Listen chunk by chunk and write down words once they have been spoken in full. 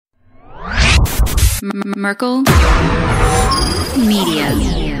Merkel Media.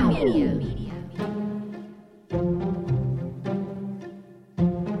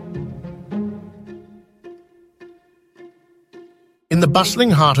 In the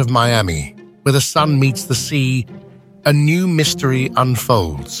bustling heart of Miami, where the sun meets the sea, a new mystery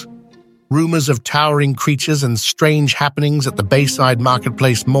unfolds. Rumors of towering creatures and strange happenings at the Bayside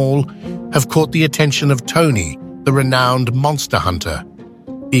Marketplace Mall have caught the attention of Tony, the renowned monster hunter.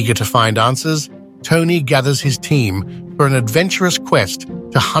 Eager to find answers, Tony gathers his team for an adventurous quest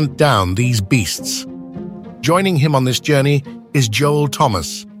to hunt down these beasts. Joining him on this journey is Joel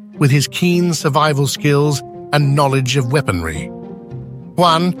Thomas, with his keen survival skills and knowledge of weaponry.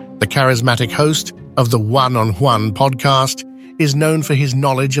 Juan, the charismatic host of the One on Juan podcast, is known for his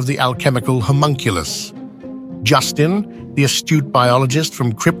knowledge of the alchemical homunculus. Justin, the astute biologist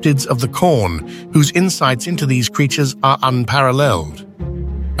from Cryptids of the Corn, whose insights into these creatures are unparalleled.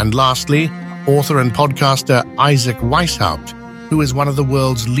 And lastly, author and podcaster Isaac Weishaupt, who is one of the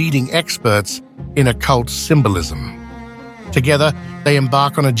world's leading experts in occult symbolism. Together, they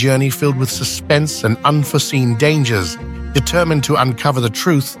embark on a journey filled with suspense and unforeseen dangers, determined to uncover the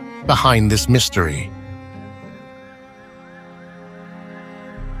truth behind this mystery.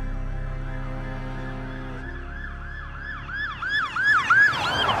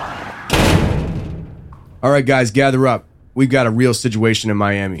 All right, guys, gather up. We've got a real situation in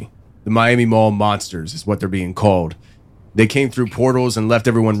Miami. The Miami Mall Monsters is what they're being called. They came through portals and left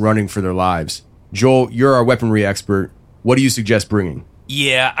everyone running for their lives. Joel, you're our weaponry expert. What do you suggest bringing?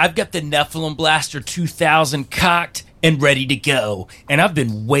 Yeah, I've got the Nephilim Blaster 2000 cocked and ready to go. And I've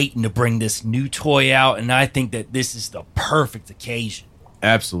been waiting to bring this new toy out, and I think that this is the perfect occasion.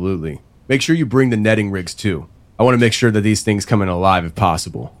 Absolutely. Make sure you bring the netting rigs, too. I want to make sure that these things come in alive if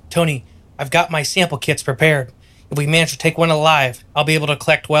possible. Tony, I've got my sample kits prepared. If we manage to take one alive, I'll be able to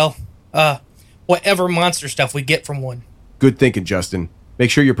collect, whatever monster stuff we get from one. Good thinking, Justin. Make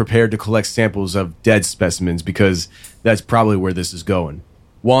sure you're prepared to collect samples of dead specimens, because that's probably where this is going.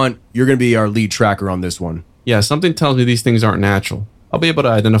 Juan, you're going to be our lead tracker on this one. Yeah, something tells me these things aren't natural. I'll be able to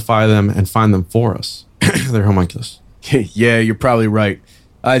identify them and find them for us. They're homunculus. Yeah, you're probably right.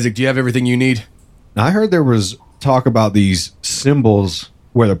 Isaac, do you have everything you need? Now, I heard there was talk about these symbols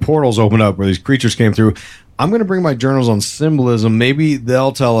where the portals open up, where these creatures came through. I'm going to bring my journals on symbolism. Maybe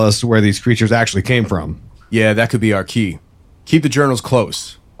they'll tell us where these creatures actually came from. Yeah, that could be our key. Keep the journals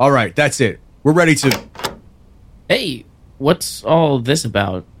close. All right, that's it. We're ready to... Hey, what's all this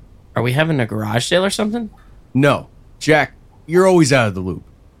about? Are we having a garage sale or something? No. Jack, you're always out of the loop.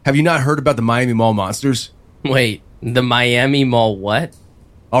 Have you not heard about the Miami Mall Monsters? Wait, the Miami Mall what?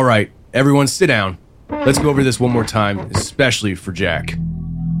 All right, everyone sit down. Let's go over this one more time, especially for Jack.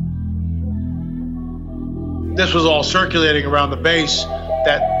 This was all circulating around the base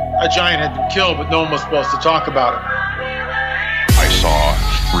that a giant had been killed, but no one was supposed to talk about it. I saw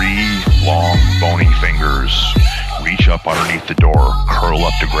 3 long, bony fingers reach up underneath the door, curl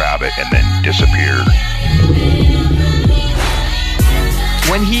up to grab it, and then disappear.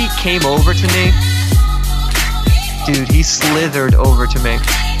 When he came over to me, dude, he slithered over to me.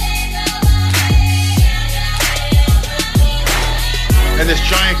 And this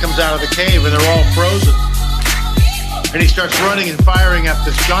giant comes out of the cave, and they're all frozen. And he starts running and firing at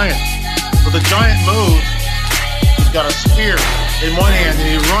this giant. Well, the giant moves. He's got a spear in one hand, and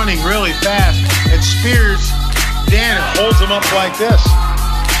he's running really fast and spears Dan and holds him up like this.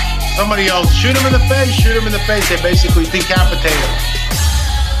 Somebody yells, shoot him in the face, shoot him in the face. They basically decapitate him.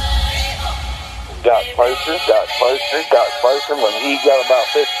 Got closer. When he got about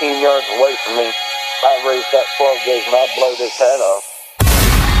 15 yards away from me, I raised that 12 gauge and I blowed his head off.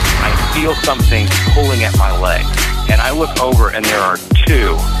 I feel something pulling at my leg, and I look over and there are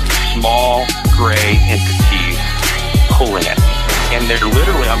 2 small gray entities pulling at me. And they're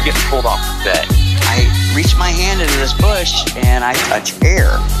literally, I'm getting pulled off the bed. I reached my hand into this bush and I touched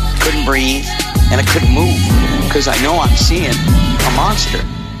air. Couldn't breathe and I couldn't move because I know I'm seeing a monster.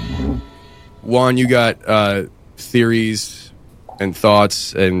 Juan, you got theories and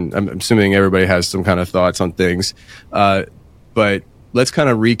thoughts, and I'm assuming everybody has some kind of thoughts on things. But let's kind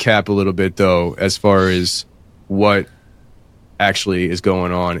of recap a little bit, though, as far as what actually is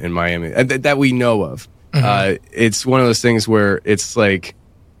going on in Miami and that we know of. Mm-hmm. It's one of those things where it's like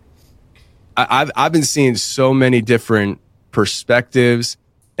I've been seeing so many different perspectives,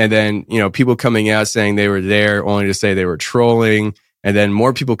 and then people coming out saying they were there only to say they were trolling, and then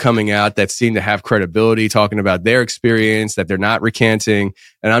more people coming out that seem to have credibility talking about their experience that they're not recanting,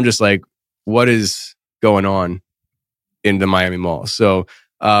 and I'm just like, what is going on in the Miami Mall? So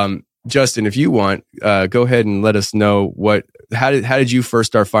Justin, if you want, go ahead and let us know how did you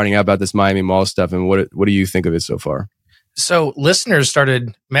first start finding out about this Miami Mall stuff, and what do you think of it so far? So listeners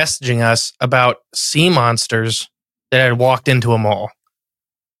started messaging us about sea monsters that had walked into a mall.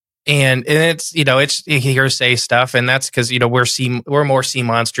 And it's, it's hearsay stuff. And that's because, we're more sea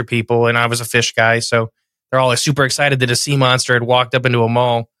monster people. And I was a fish guy. So they're all super excited that a sea monster had walked up into a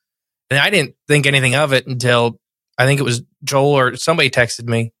mall. And I didn't think anything of it until I think it was Joel or somebody texted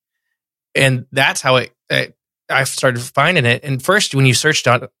me. And that's how I started finding it. And first, when you searched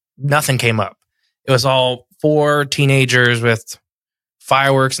on it, nothing came up. It was all 4 teenagers with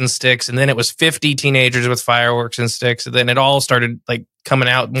fireworks and sticks, and then it was 50 teenagers with fireworks and sticks, and then it all started like coming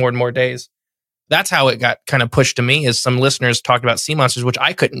out more and more days. That's how it got kind of pushed to me, as some listeners talked about sea monsters, which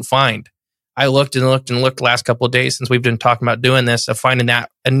I couldn't find. I looked and looked and looked the last couple of days since we've been talking about doing this, of finding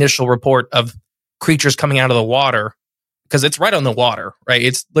that initial report of creatures coming out of the water, because it's right on the water, right?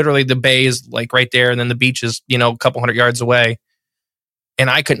 It's literally, the bay is like right there, and then the beach is, a couple hundred yards away. And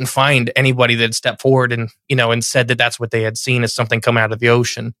I couldn't find anybody that stepped forward and, and said that that's what they had seen as something come out of the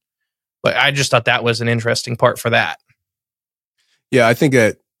ocean. But I just thought that was an interesting part for that. Yeah, I think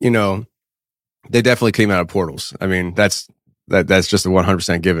that, they definitely came out of portals. I mean, that's just a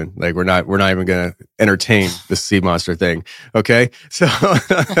 100% given. Like, we're not even going to entertain the sea monster thing. Okay. So,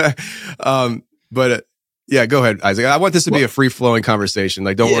 yeah, go ahead, Isaac. I want this to be a free-flowing conversation.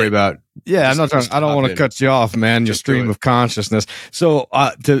 Like, don't worry about. Yeah, I don't want to cut you off, man. Your stream of consciousness. So,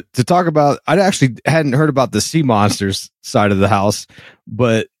 to talk about, I actually hadn't heard about the sea monsters side of the house,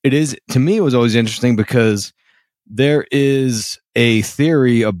 but to me, it was always interesting because there is a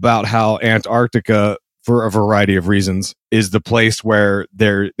theory about how Antarctica, for a variety of reasons, is the place where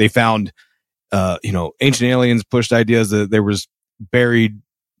they found, ancient aliens pushed ideas that there was buried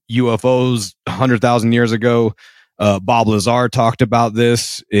UFOs 100,000 years ago. Bob Lazar talked about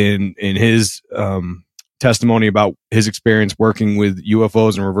this in his testimony about his experience working with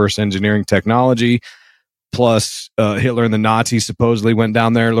UFOs and reverse engineering technology. Plus, Hitler and the Nazis supposedly went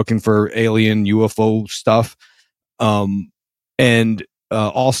down there looking for alien UFO stuff. And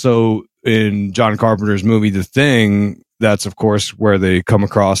also in John Carpenter's movie The Thing, that's of course where they come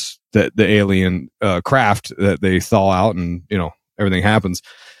across the alien craft that they thaw out, and everything happens.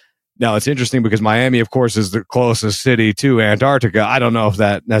 Now, it's interesting because Miami, of course, is the closest city to Antarctica. I don't know if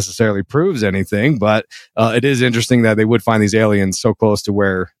that necessarily proves anything, but it is interesting that they would find these aliens so close to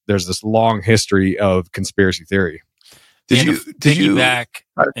where there's this long history of conspiracy theory. To piggyback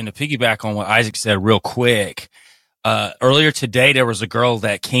on what Isaac said real quick, earlier today, there was a girl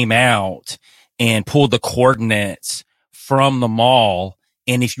that came out and pulled the coordinates from the mall.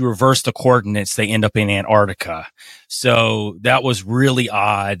 And if you reverse the coordinates, they end up in Antarctica. So that was really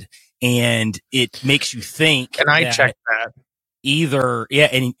odd. And it makes you think. And I checked that.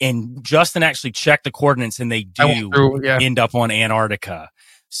 And Justin actually checked the coordinates, and they do end up on Antarctica.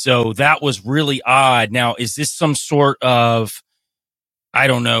 So that was really odd. Now, is this some sort of, I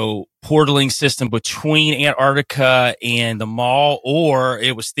don't know, portaling system between Antarctica and the mall? Or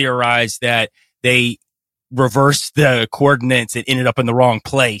it was theorized that they reversed the coordinates and ended up in the wrong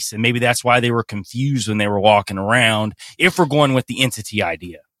place, and maybe that's why they were confused when they were walking around, if we're going with the entity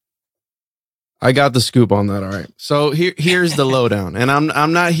idea. I got the scoop on that. All right. So here's the lowdown. And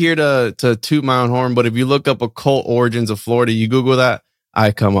I'm not here to toot my own horn, but if you look up occult origins of Florida, you Google that,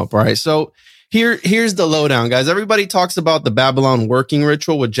 I come up. All right. So here's the lowdown, guys. Everybody talks about the Babylon working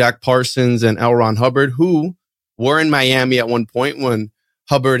ritual with Jack Parsons and L. Ron Hubbard, who were in Miami at one point when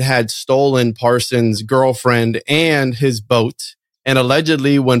Hubbard had stolen Parsons' girlfriend and his boat. And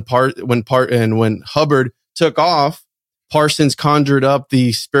allegedly when Hubbard took off, Parsons conjured up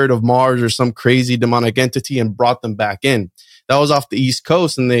the spirit of Mars or some crazy demonic entity and brought them back in. That was off the East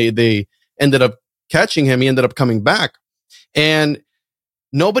Coast, and they ended up catching him. He ended up coming back. And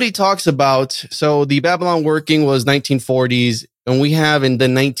nobody talks about, so the Babylon working was 1940s, and we have in the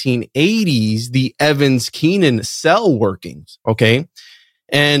 1980s, the Evans-Keenan cell workings. Okay.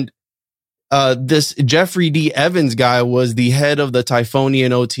 And this Jeffrey D. Evans guy was the head of the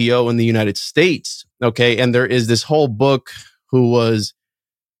Typhonian OTO in the United States. Okay. And there is this whole book who was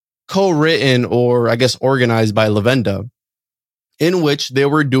co-written, or I guess organized, by Lavenda, in which they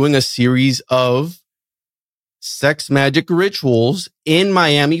were doing a series of sex magic rituals in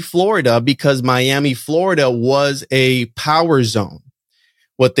Miami, Florida, because Miami, Florida was a power zone,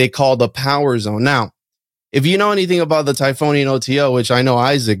 what they call the power zone. Now, if you know anything about the Typhonian OTO, which I know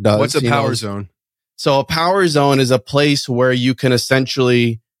Isaac does. What's a power zone? So a power zone is a place where you can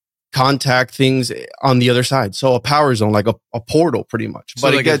essentially contact things on the other side. So a power zone, like a portal, pretty much. So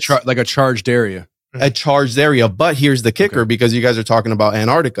but like, like a charged area. A charged area. But here's the kicker, because you guys are talking about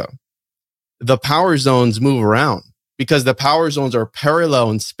Antarctica. the power zones move around because the power zones are parallel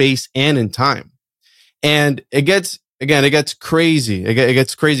in space and in time. And it gets crazy. It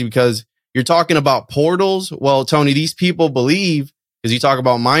gets crazy because you're talking about portals. Well, Tony, these people believe, because you talk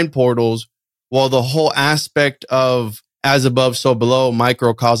about mind portals, well, the whole aspect of as above, so below,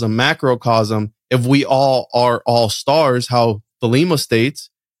 microcosm, macrocosm, if we all are all stars, how Thelema states,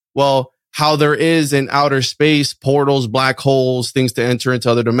 well, how there is in outer space, portals, black holes, things to enter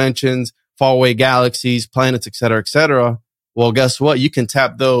into other dimensions, faraway galaxies, planets, et cetera, et cetera. Well, guess what? You can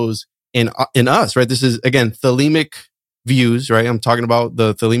tap those in us, right? This is, again, thelemic views, right? I'm talking about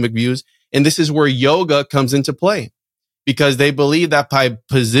the thelemic views. And this is where yoga comes into play because they believe that by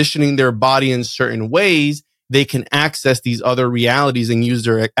positioning their body in certain ways, they can access these other realities and use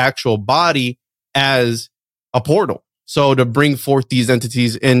their actual body as a portal. So to bring forth these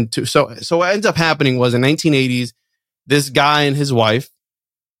entities into, so what ends up happening was in 1980s, this guy and his wife,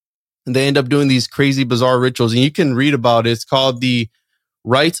 and they end up doing these crazy, bizarre rituals. And you can read about it. It's called the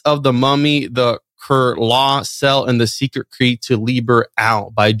Rites of the Mummy, the Kurla Cell, and the Secret Key to Liber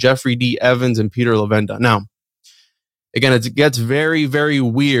Al by Jeffrey D. Evans and Peter Levenda. Now, again, it gets very, very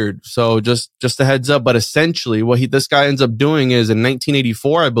weird. So just a heads up. But essentially, what this guy ends up doing is in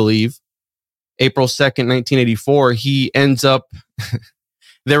 1984, I believe, April 2nd, 1984, he ends up,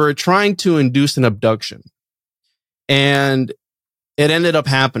 they were trying to induce an abduction. And it ended up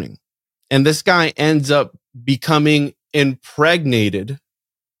happening. And this guy ends up becoming impregnated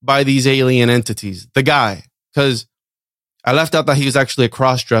by these alien entities. The guy, because I left out that he was actually a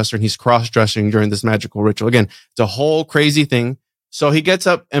cross-dresser and he's cross-dressing during this magical ritual. Again, it's a whole crazy thing. So he gets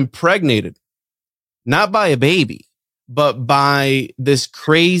up impregnated, not by a baby, but by this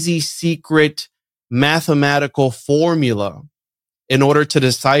crazy secret mathematical formula in order to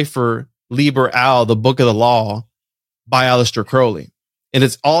decipher Liber Al, the Book of the Law, by Aleister Crowley. And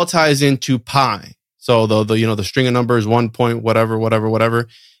it's all ties into pi. So the string of numbers, 1 point, whatever.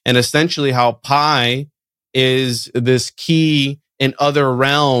 And essentially how pi is this key in other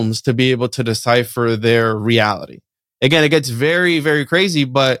realms to be able to decipher their reality. Again, it gets very, very crazy,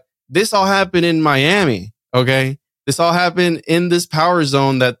 but this all happened in Miami. Okay. This all happened in this power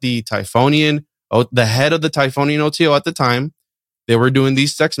zone that the head of the Typhonian OTO at the time, they were doing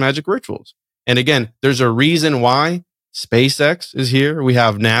these sex magic rituals. And again, there's a reason why SpaceX is here. We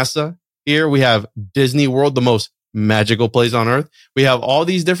have NASA here. We have Disney World, the most magical place on earth. We have all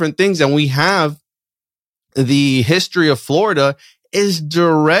these different things, and we have the history of Florida is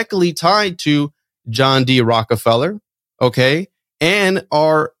directly tied to John D. Rockefeller, okay, and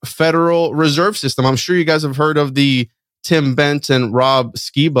our Federal Reserve System. I'm sure you guys have heard of the Tim Bent and Rob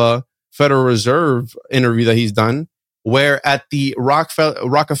Skiba Federal Reserve interview that he's done, where at the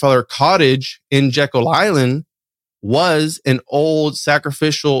Rockefeller Cottage in Jekyll Island was an old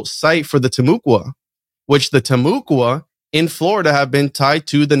sacrificial site for the Timucua, which the Timucua in Florida have been tied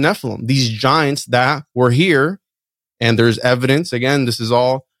to the Nephilim, these giants that were here. And there's evidence, again, this is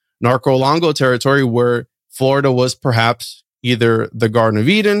all Narco-Longo territory where Florida was perhaps either the Garden of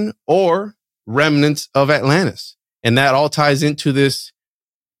Eden or remnants of Atlantis. And that all ties into this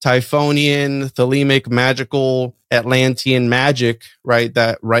Typhonian, Thelemic, magical Atlantean magic, right?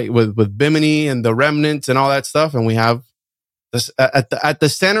 With Bimini and the remnants and all that stuff. And we have this at the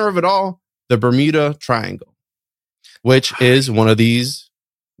center of it all, the Bermuda Triangle, which is one of these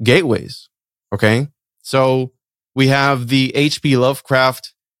gateways. Okay. So we have the H.P.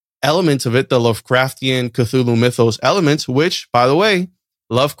 Lovecraft elements of it, the Lovecraftian Cthulhu mythos elements, which, by the way,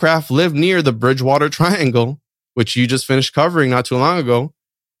 Lovecraft lived near the Bridgewater Triangle, which you just finished covering not too long ago.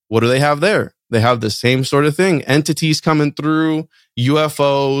 What do they have there? They have the same sort of thing. Entities coming through,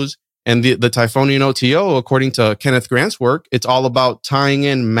 UFOs, and the Typhonian OTO, according to Kenneth Grant's work, it's all about tying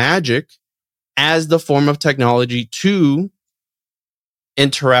in magic as the form of technology to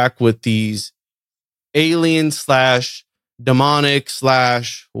interact with these alien / demonic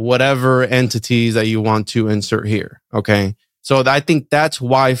 / whatever entities that you want to insert here. Okay. So I think that's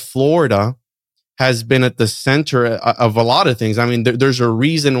why Florida has been at the center of a lot of things. I mean, there's a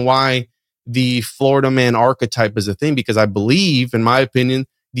reason why the Florida man archetype is a thing, because I believe, in my opinion,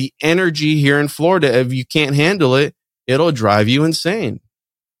 the energy here in Florida, if you can't handle it, it'll drive you insane.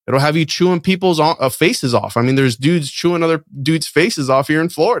 It'll have you chewing people's faces off. I mean, there's dudes chewing other dudes' faces off here in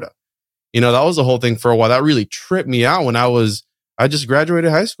Florida. You know, that was the whole thing for a while. That really tripped me out when I just graduated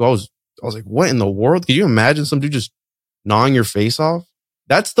high school. I was like, what in the world? Could you imagine some dude just gnawing your face off?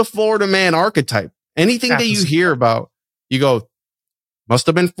 That's the Florida man archetype. Anything that you hear about, you go, must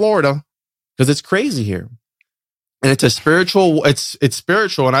have been Florida, because it's crazy here. And it's a spiritual, it's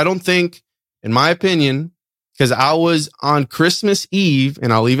spiritual. And I don't think, in my opinion, because I was on Christmas Eve,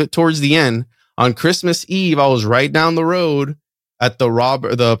 and I'll leave it towards the end. On Christmas Eve, I was right down the road at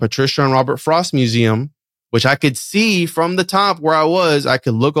the Patricia and Robert Frost Museum, which I could see from the top where I was. I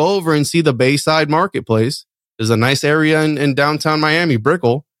could look over and see the Bayside Marketplace. There's a nice area in downtown Miami,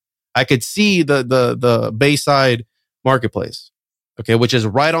 Brickell. I could see the Bayside Marketplace, okay, which is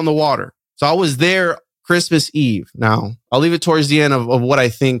right on the water. So I was there Christmas Eve. Now, I'll leave it towards the end of what I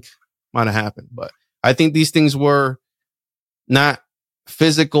think might have happened. But I think these things were not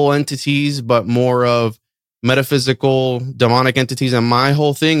physical entities, but more of metaphysical, demonic entities. And my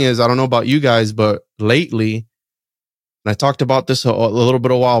whole thing is, I don't know about you guys, but lately, and I talked about this a little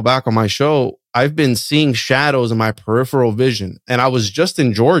bit a while back on my show, I've been seeing shadows in my peripheral vision. And I was just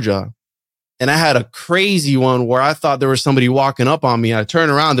in Georgia, and I had a crazy one where I thought there was somebody walking up on me. I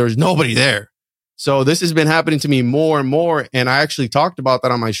turned around, there was nobody there. So this has been happening to me more and more. And I actually talked about that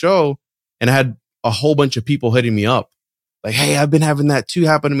on my show, and I had a whole bunch of people hitting me up. Like, hey, I've been having that too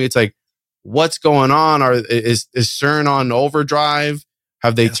happen to me. It's like, what's going on? Is CERN on overdrive?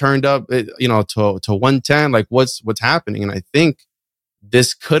 Have they turned up, to 110? Like, what's happening? And I think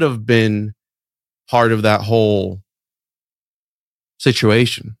this could have been part of that whole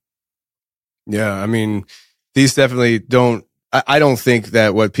situation. Yeah, I mean, these definitely don't. I don't think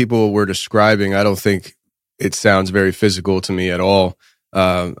that what people were describing, I don't think it sounds very physical to me at all.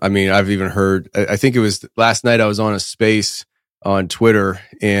 I mean, I've even heard, I think it was last night I was on a space on Twitter,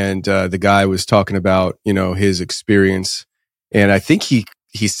 and the guy was talking about, his experience. And I think he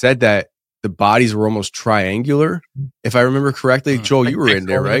said that the bodies were almost triangular, if I remember correctly. Joel, you were in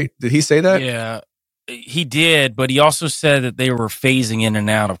there, right? Did he say that? Yeah, he did, but he also said that they were phasing in and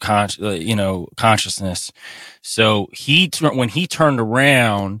out of consciousness. So when he turned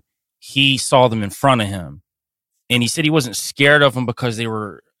around, he saw them in front of him, and he said he wasn't scared of them because they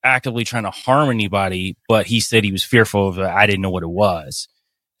were actively trying to harm anybody, but he said he was fearful of it. I didn't know what it was,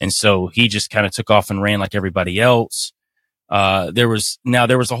 and so he just kind of took off and ran like everybody else. There was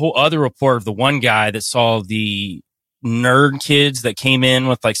a whole other report of the one guy that saw the nerd kids that came in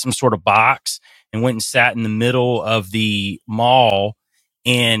with like some sort of box and went and sat in the middle of the mall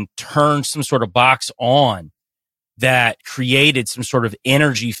and turned some sort of box on that created some sort of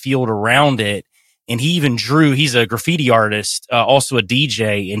energy field around it. And he even drew, he's a graffiti artist, also a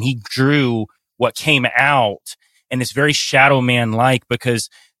DJ, and he drew what came out. And it's very Shadow Man-like because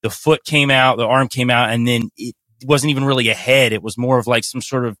the foot came out, the arm came out, and then it wasn't even really a head. It was more of like some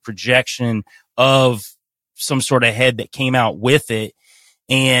sort of projection of some sort of head that came out with it.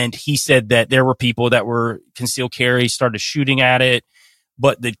 And he said that there were people that were concealed carry, started shooting at it.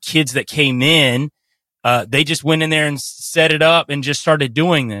 But the kids that came in, they just went in there and set it up and just started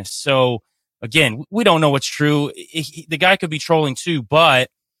doing this. So again, we don't know what's true. The guy could be trolling too, but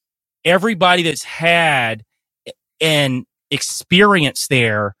everybody that's had an experience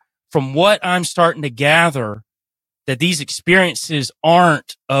there, from what I'm starting to gather, that these experiences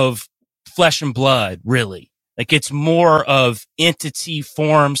aren't of flesh and blood, really. Like, it's more of entity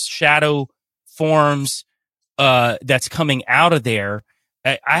forms, shadow forms, that's coming out of there.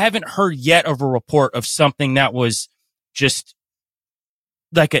 I haven't heard yet of a report of something that was just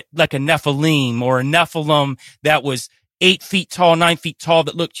like a Nephilim or a Nephilim that was 8 feet tall, 9 feet tall,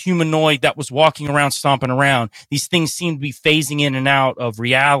 that looked humanoid, that was walking around, stomping around. These things seem to be phasing in and out of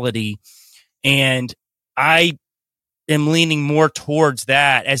reality. And I am leaning more towards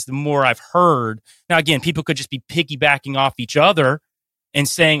that as the more I've heard. Now, again, people could just be piggybacking off each other and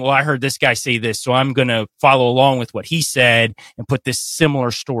saying, well, I heard this guy say this, so I'm going to follow along with what he said and put this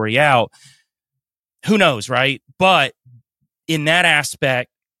similar story out. Who knows, right? But in that aspect,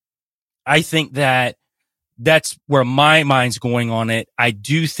 I think that that's where my mind's going on it. I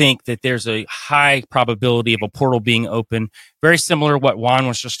do think that there's a high probability of a portal being open, very similar to what Juan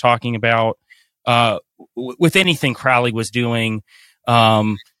was just talking about. With anything Crowley was doing,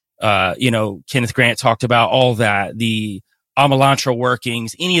 Kenneth Grant talked about all that, the Amalantra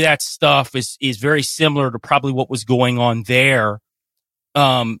workings, any of that stuff is very similar to probably what was going on there.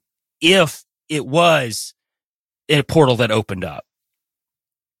 If it was a portal that opened up.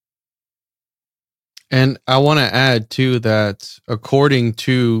 And I want to add too that according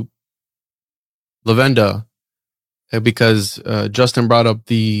to Lavenda, because Justin brought up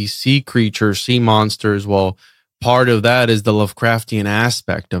the sea creatures, sea monsters. Well, part of that is the Lovecraftian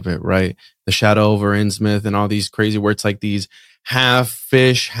aspect of it, right? The Shadow over Innsmouth and all these crazy, where it's like these half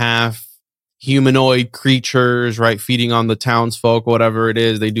fish, half humanoid creatures, right? Feeding on the townsfolk, whatever it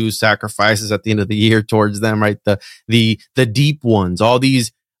is. They do sacrifices at the end of the year towards them, right? The deep ones, all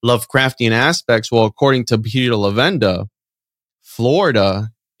these Lovecraftian aspects. Well, according to Peter Lavenda, Florida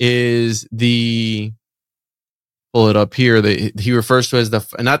is the pull it up here. He refers to as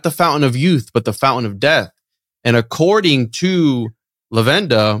not the fountain of youth, but the fountain of death. And according to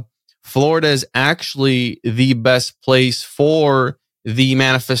Lavenda, Florida is actually the best place for the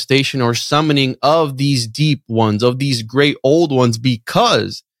manifestation or summoning of these deep ones, of these great old ones,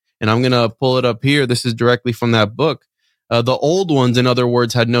 because, and I'm going to pull it up here. This is directly from that book. The old ones, in other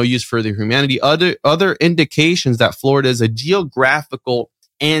words, had no use for their humanity. Other indications that Florida is a geographical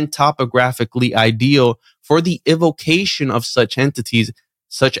and topographically ideal for the evocation of such entities,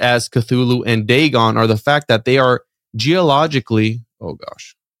 such as Cthulhu and Dagon, are the fact that they are geologically, where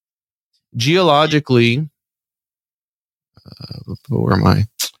am I?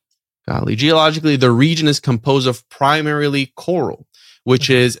 Golly. Geologically, the region is composed of primarily coral, which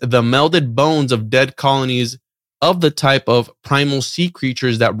is the melded bones of dead colonies of the type of primal sea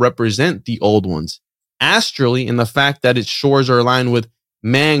creatures that represent the old ones. Astrally, in the fact that its shores are lined with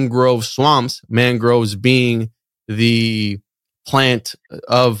mangrove swamps, mangroves being the plant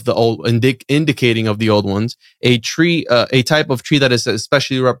of the old, indicating of the old ones, a type of tree that is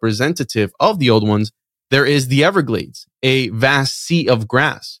especially representative of the old ones. There is the Everglades, a vast sea of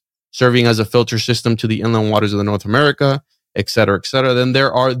grass, serving as a filter system to the inland waters of the North America, et cetera, et cetera. Then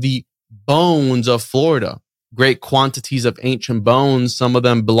there are the bones of Florida, great quantities of ancient bones, some of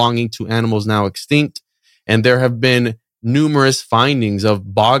them belonging to animals now extinct. And there have been numerous findings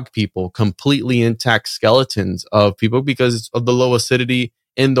of bog people, completely intact skeletons of people because of the low acidity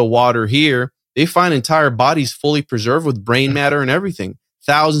in the water here. They find entire bodies fully preserved with brain matter and everything,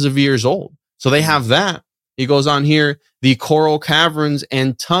 thousands of years old. So they have that. He goes on here, the coral caverns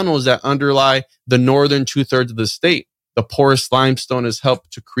and tunnels that underlie the northern 2/3 of the state. The porous limestone has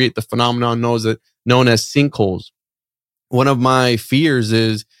helped to create the phenomenon known as sinkholes. One of my fears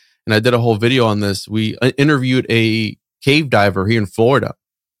is, and I did a whole video on this, we interviewed a cave diver here in Florida,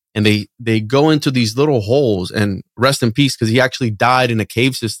 and they go into these little holes, and rest in peace, because he actually died in a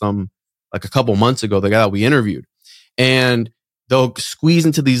cave system like a couple months ago, the guy that we interviewed. And they'll squeeze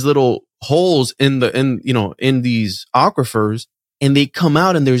into these little holes in these aquifers, and they come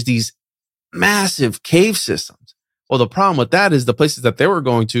out and there's these massive cave systems. Well, the problem with that is the places that they were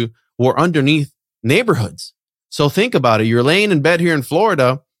going to were underneath neighborhoods. So think about it. You're laying in bed here in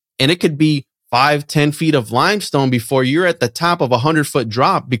Florida, and it could be 5-10 feet of limestone before you're at the top of 100-foot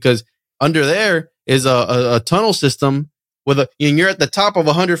drop, because under there is a tunnel system and you're at the top of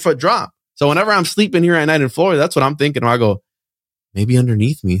 100-foot drop. So whenever I'm sleeping here at night in Florida, that's what I'm thinking. I go, maybe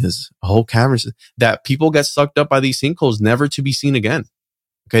underneath me is a whole cavern that people get sucked up by these sinkholes, never to be seen again.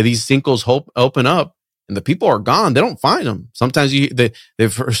 Okay. These sinkholes open up and the people are gone. They don't find them. Sometimes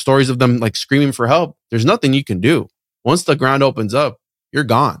they've heard stories of them like screaming for help. There's nothing you can do. Once the ground opens up, you're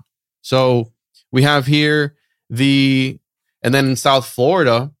gone. So we have here and then in South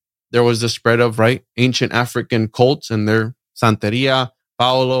Florida, there was the spread of ancient African cults and their Santeria,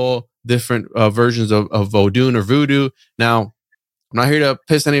 Paolo, different versions of Vodun or voodoo. Now, I'm not here to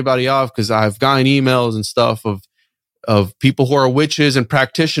piss anybody off, because I've gotten emails and stuff of people who are witches and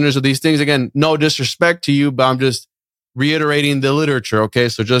practitioners of these things. Again, no disrespect to you, but I'm just reiterating the literature. Okay.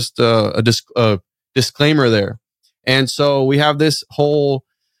 So just a disclaimer there. And so we have this whole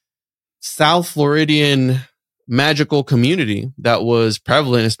South Floridian magical community that was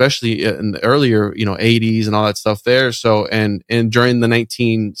prevalent, especially in the earlier, 80s and all that stuff there. So, and during the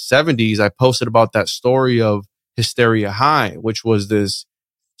 1970s, I posted about that story of Hysteria High, which was this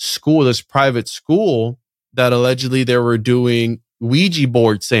private school that allegedly they were doing Ouija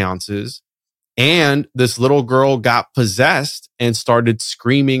board seances, and this little girl got possessed and started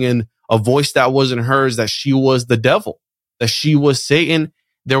screaming in a voice that wasn't hers, that she was the devil, that she was Satan.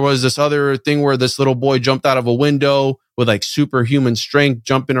 There was this other thing where this little boy jumped out of a window with superhuman strength,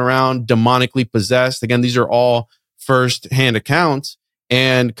 jumping around, demonically possessed. Again, these are all first-hand accounts.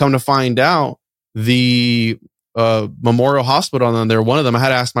 And come to find out, the Memorial Hospital on there, one of them, I had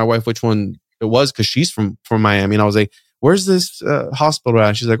to ask my wife which one it was, because she's from Miami. And I was like, where's this hospital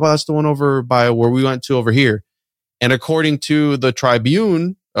at? She's like, well, that's the one over by where we went to over here. And according to the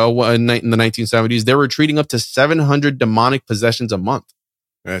Tribune, in the 1970s, they were treating up to 700 demonic possessions a month.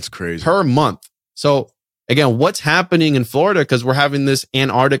 That's crazy. Per month. So again, what's happening in Florida? Because we're having this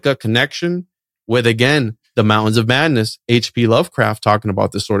Antarctica connection with, again, the Mountains of Madness, H.P. Lovecraft talking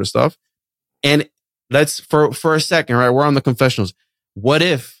about this sort of stuff. And let's, for a second, right? We're on the confessionals. What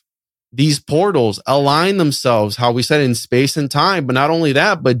if these portals align themselves, how we said, in space and time, but not only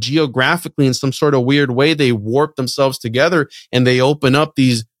that, but geographically in some sort of weird way, they warp themselves together and they open up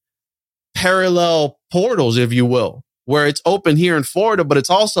these parallel portals, if you will, where it's open here in Florida, but it's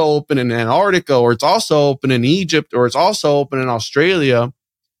also open in Antarctica, or it's also open in Egypt, or it's also open in Australia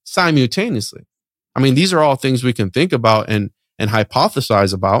simultaneously. I mean, these are all things we can think about and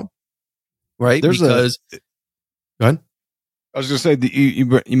hypothesize about, right? Go ahead. I was going to say that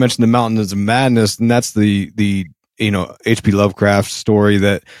you mentioned the Mountains of Madness, and that's the H.P. Lovecraft story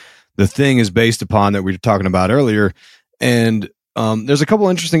that The Thing is based upon that we were talking about earlier. And there's a couple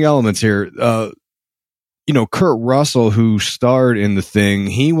interesting elements here. Kurt Russell, who starred in The Thing,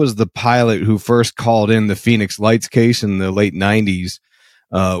 he was the pilot who first called in the Phoenix Lights case in the late 90s,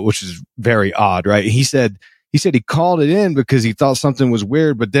 which is very odd, right? He said he called it in because he thought something was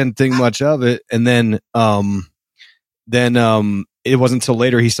weird, but didn't think much of it. And then it wasn't until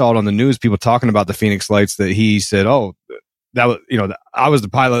later he saw it on the news, people talking about the Phoenix Lights, that he said, "Oh, that was, I was the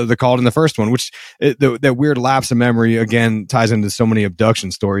pilot that called in the first one," which that weird lapse of memory again ties into so many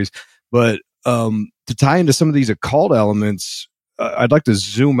abduction stories. But to tie into some of these occult elements, I'd like to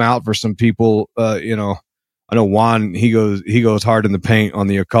zoom out for some people. I know Juan, he goes hard in the paint on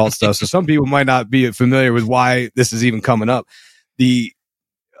the occult stuff. So some people might not be familiar with why this is even coming up.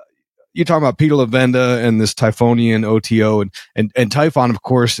 You're talking about Peter Lavenda and this Typhonian OTO, and Typhon, of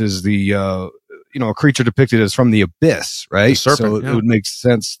course, is the a creature depicted as from the abyss, right? The serpent, so it would make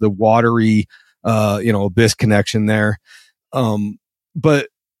sense, the watery abyss connection there. But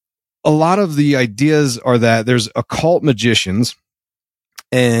a lot of the ideas are that there's occult magicians,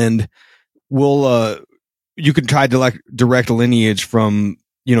 and you can try to direct lineage from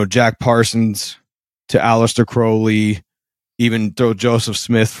Jack Parsons to Aleister Crowley, even throw Joseph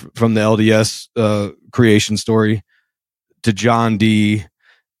Smith from the LDS creation story to John Dee,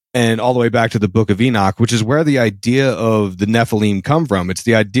 and all the way back to the Book of Enoch, which is where the idea of the Nephilim come from. It's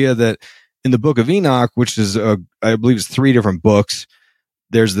the idea that in the Book of Enoch, which is I believe it's 3 different books,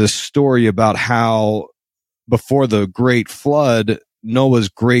 there's this story about how before the great flood, Noah's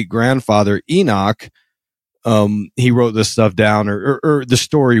great grandfather Enoch, he wrote this stuff down, or the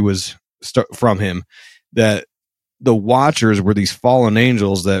story was from him, that the Watchers were these fallen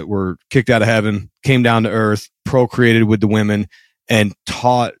angels that were kicked out of heaven, came down to earth, procreated with the women, and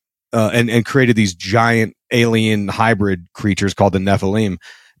taught and created these giant alien hybrid creatures called the Nephilim.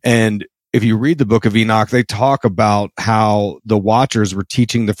 And if you read the Book of Enoch, they talk about how the Watchers were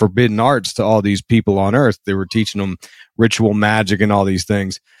teaching the forbidden arts to all these people on earth. They were teaching them ritual magic and all these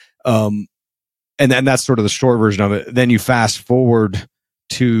things. And that's sort of the short version of it. Then you fast forward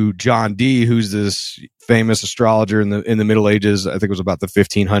to John Dee, who's this famous astrologer in the Middle Ages. I think it was about the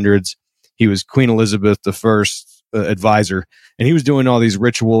 1500s. He was Queen Elizabeth I's advisor, and he was doing all these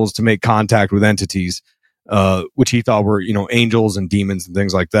rituals to make contact with entities, which he thought were, angels and demons and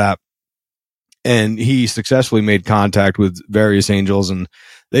things like that. And he successfully made contact with various angels, and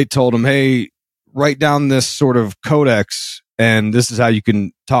they told him, "Hey, write down this sort of codex, and this is how you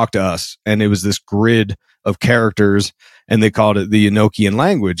can talk to us." And it was this grid of characters, and they called it the Enochian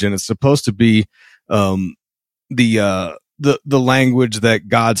language. And it's supposed to be the language that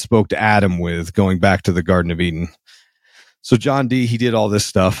God spoke to Adam with, going back to the Garden of Eden. So John Dee, he did all this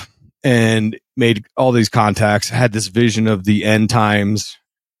stuff and made all these contacts, had this vision of the end times,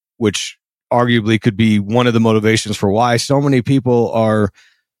 which arguably could be one of the motivations for why so many people are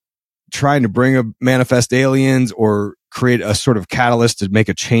trying to manifest aliens or create a sort of catalyst to make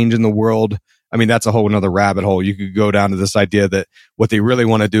a change in the world. I mean, that's a whole another rabbit hole. You could go down to this idea that what they really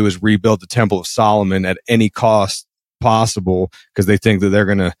want to do is rebuild the Temple of Solomon at any cost possible, because they think that they're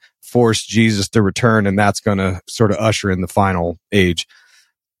going to force Jesus to return, and that's going to sort of usher in the final age.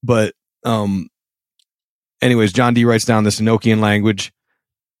 But anyways, John Dee writes down this Enochian language.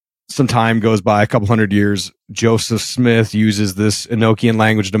 Some time goes by, a couple hundred years. Joseph Smith uses this Enochian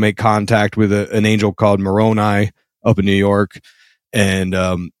language to make contact with an angel called Moroni up in New York. And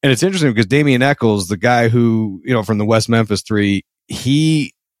it's interesting because Damien Eccles, the guy who, from the West Memphis 3,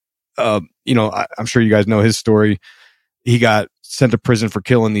 he, I'm sure you guys know his story. He got sent to prison for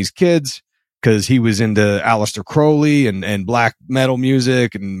killing these kids because he was into Aleister Crowley and black metal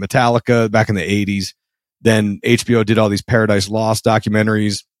music and Metallica back in the 80s. Then HBO did all these Paradise Lost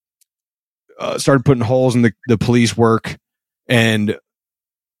documentaries, started putting holes in the police work, and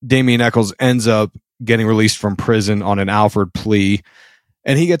Damien Eccles ends up getting released from prison on an Alford plea,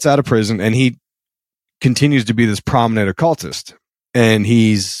 and he gets out of prison and he continues to be this prominent occultist, and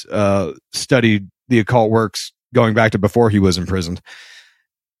he's studied the occult works going back to before he was imprisoned.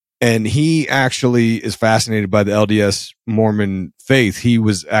 And he actually is fascinated by the LDS Mormon faith. He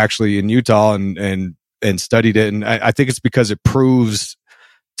was actually in Utah and studied it, and I think it's because it proves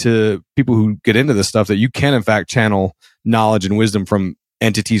to people who get into this stuff that you can in fact channel knowledge and wisdom from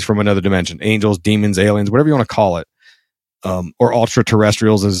entities from another dimension, angels, demons, aliens, whatever you want to call it, or ultra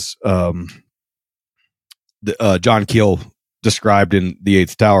terrestrials, as John Keel described in The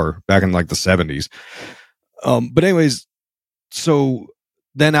Eighth Tower back in like the 70s. But anyways, so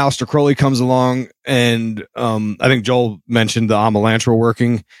then Aleister Crowley comes along, and I think Joel mentioned the Amalantrah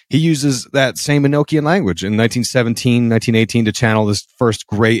working. He uses that same Enochian language in 1917, 1918 to channel this first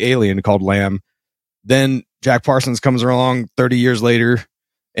gray alien called Lamb. Then Jack Parsons comes along 30 years later,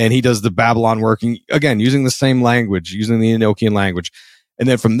 and he does the Babylon working, again, using the same language, using the Enochian language. And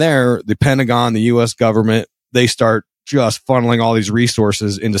then from there, the Pentagon, the U.S. government, they start just funneling all these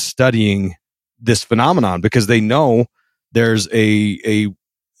resources into studying this phenomenon, because they know there's a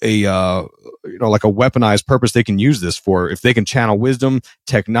like a weaponized purpose they can use this for. If they can channel wisdom,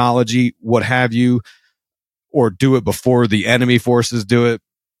 technology, what have you, or do it before the enemy forces do it.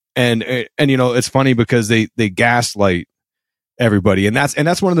 And it's funny because they gaslight everybody. And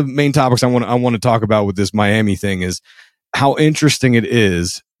that's one of the main topics I want to talk about with this Miami thing, is how interesting it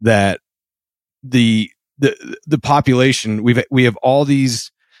is that the population, we have all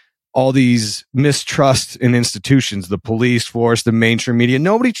these mistrust in institutions, the police force, the mainstream media.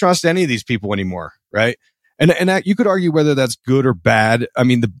 Nobody trusts any of these people anymore, right? And that, you could argue whether that's good or bad. I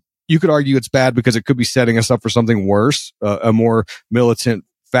mean, you could argue it's bad because it could be setting us up for something worse, a more militant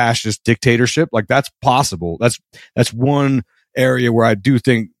fascist dictatorship. Like, that's possible. That's one area where I do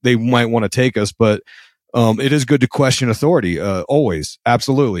think they might want to take us, but it is good to question authority, always,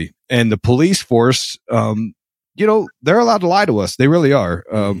 absolutely. And the police force, they're allowed to lie to us. They really are.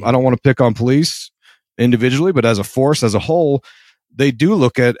 I don't want to pick on police individually, but as a force, as a whole, they do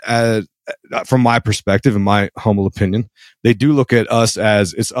look at from my perspective, in my humble opinion, they do look at us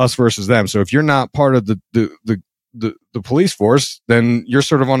as it's us versus them. So if you're not part of the police force, then you're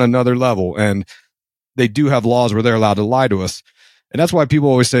sort of on another level. And they do have laws where they're allowed to lie to us. And that's why people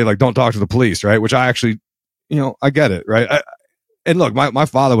always say, like, don't talk to the police, right? Which I actually, I get it, right? And look, my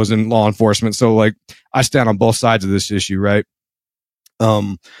father was in law enforcement, so like I stand on both sides of this issue, right?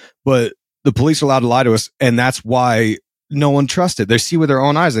 But the police are allowed to lie to us, and that's why no one trusts it. They see with their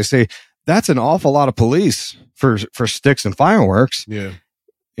own eyes. They say, that's an awful lot of police for sticks and fireworks. Yeah.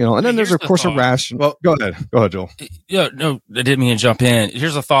 And then there's of course a ration. Well, go ahead, Joel. Yeah, no, I didn't mean to jump in.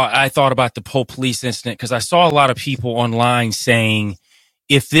 Here's a thought. I thought about the whole police incident because I saw a lot of people online saying,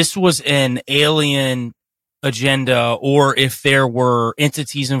 if this was an alien agenda, or if there were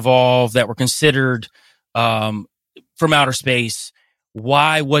entities involved that were considered from outer space,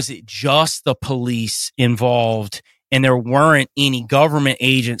 why was it just the police involved and there weren't any government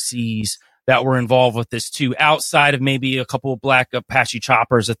agencies that were involved with this too, outside of maybe a couple of black Apache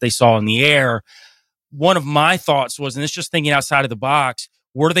choppers that they saw in the air? One of my thoughts was, and it's just thinking outside of the box,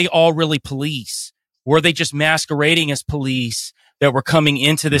 were they all really police? Were they just masquerading as police that were coming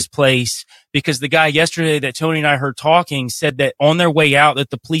into this place? Because the guy yesterday that Tony and I heard talking said that on their way out, that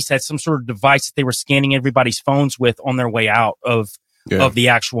the police had some sort of device that they were scanning everybody's phones with on their way out of the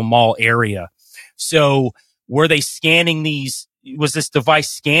actual mall area. So were they scanning these? Was this device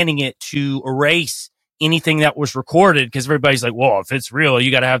scanning it to erase anything that was recorded? Because everybody's like, well, if it's real,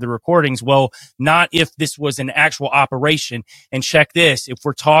 you got to have the recordings. Well, not if this was an actual operation. And check this. If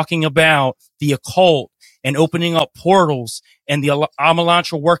we're talking about the occult and opening up portals and the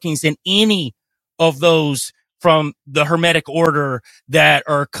Amalantrah workings in any of those from the Hermetic Order that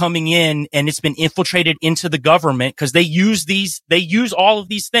are coming in, and it's been infiltrated into the government, because they use all of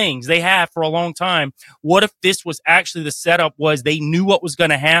these things they have for a long time. What if this was actually the setup was they knew what was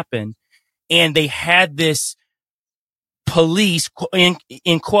going to happen, and they had this police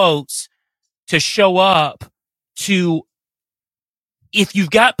in quotes to show up to, if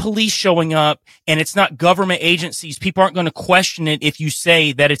you've got police showing up and it's not government agencies, people aren't going to question it if you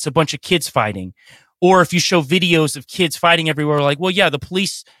say that it's a bunch of kids fighting. Or if you show videos of kids fighting everywhere, like, well, yeah, the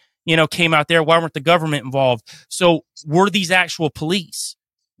police, came out there. Why weren't the government involved? So were these actual police?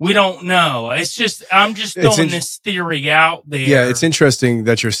 We don't know. It's just, I'm just throwing this theory out there. Yeah, it's interesting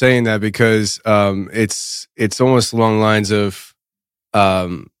that you're saying that, because it's almost along the lines of,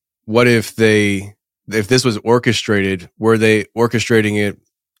 what if this was orchestrated? Were they orchestrating it?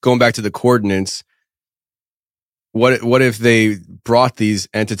 Going back to the coordinates, what if they brought these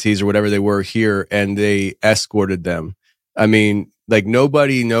entities or whatever they were here and they escorted them? I mean, like,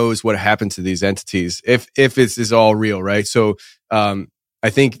 nobody knows what happened to these entities if this is all real, right? So I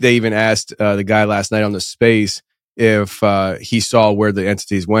think they even asked the guy last night on the space if he saw where the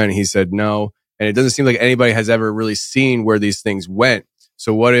entities went. He said no, and it doesn't seem like anybody has ever really seen where these things went.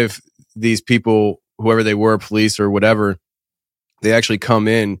 So what if these people, whoever they were, police or whatever, they actually come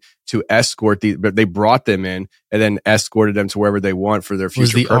in to escort but they brought them in and then escorted them to wherever they want for their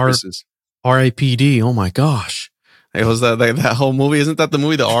future purposes. RIPD. Oh my gosh. It was that whole movie. Isn't that the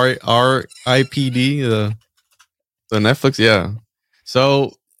movie, the RIPD? The Netflix, yeah.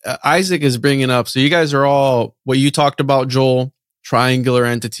 So Isaac is bringing up, so you guys are all, what you talked about, Joel, triangular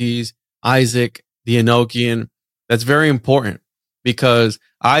entities, Isaac, the Enochian. That's very important because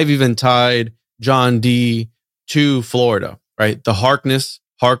I've even tied John D to Florida, right? The Harkness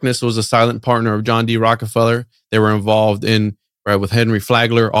was a silent partner of John D. Rockefeller. They were involved in, right, with Henry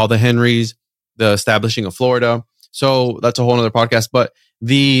Flagler, all the Henrys, the establishing of Florida. So that's a whole nother podcast. But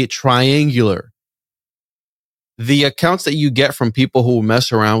the triangular, the accounts that you get from people who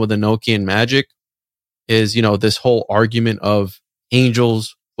mess around with Enochian magic is, this whole argument of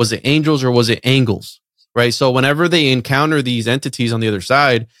angels. Was it angels or was it angles? Right. So whenever they encounter these entities on the other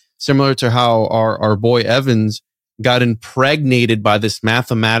side, similar to how our boy Evans got impregnated by this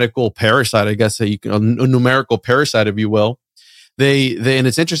mathematical parasite, I guess a numerical parasite, if you will. They and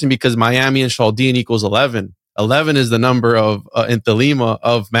it's interesting because Miami and Chaldean equals 11. 11 is the number of in Thelema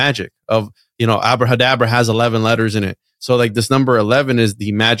of magic of, Abrahadabra has 11 letters in it. So like this number 11 is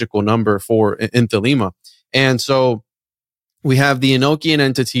the magical number for in Thelema. And so we have the Enochian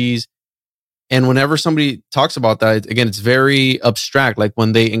entities. And whenever somebody talks about that, again, it's very abstract. Like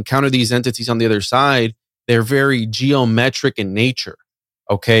when they encounter these entities on the other side, they're very geometric in nature.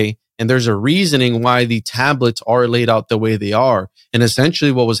 Okay. And there's a reasoning why the tablets are laid out the way they are. And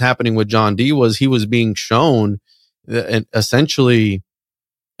essentially what was happening with John D was he was being shown essentially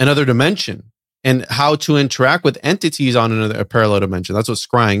another dimension and how to interact with entities on a parallel dimension. That's what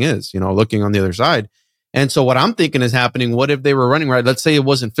scrying is, looking on the other side. And so what I'm thinking is happening, what if they were running, right? Let's say it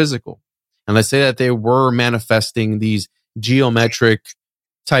wasn't physical. And let's say that they were manifesting these geometric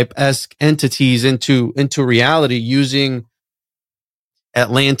type-esque entities into reality using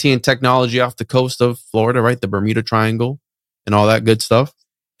Atlantean technology off the coast of Florida, right? The Bermuda Triangle and all that good stuff.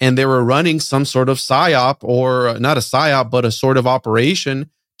 And they were running some sort of psyop, or not a psyop, but a sort of operation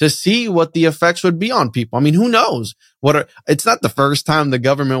to see what the effects would be on people. I mean, who knows? It's not the first time the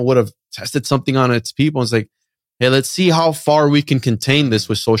government would have tested something on its people. It's like, hey, let's see how far we can contain this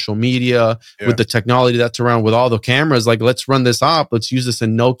with social media, with the technology that's around, with all the cameras. Like, let's run this up. Let's use this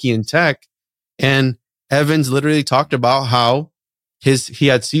Enochian tech. And Evans literally talked about how he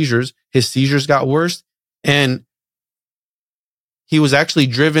had seizures. His seizures got worse. And he was actually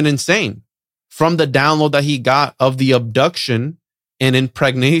driven insane from the download that he got of the abduction and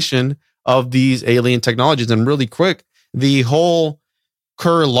impregnation of these alien technologies. And really quick, the whole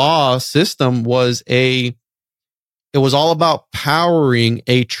Kerr law system was it was all about powering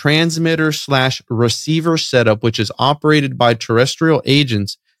a transmitter/receiver setup, which is operated by terrestrial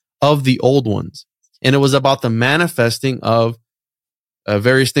agents of the old ones. And it was about the manifesting of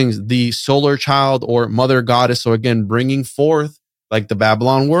various things, the solar child or mother goddess. So again, bringing forth, like the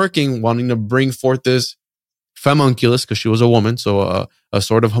Babylon working, wanting to bring forth this femunculus, because she was a woman. So a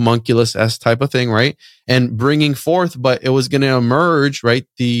sort of homunculus-esque type of thing, right? And bringing forth, but it was going to emerge, right?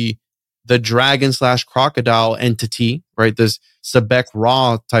 The dragon/crocodile entity, right? This Sebek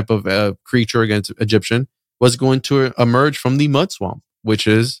Ra type of creature against Egyptian was going to emerge from the mud swamp, which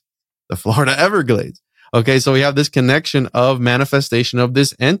is the Florida Everglades. Okay, so we have this connection of manifestation of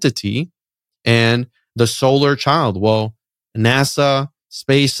this entity and the solar child. Well, NASA,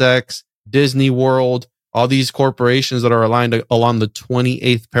 SpaceX, Disney World, all these corporations that are aligned along the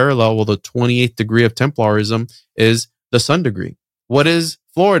 28th parallel, well, the 28th degree of Templarism is the sun degree. What is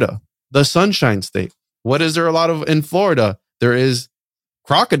Florida? The Sunshine State. What is there a lot of in Florida? There is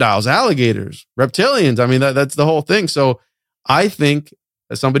crocodiles, alligators, reptilians. I mean, that's the whole thing. So I think,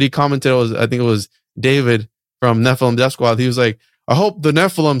 as somebody commented, I think it was David from Nephilim Death Squad. He was like, I hope the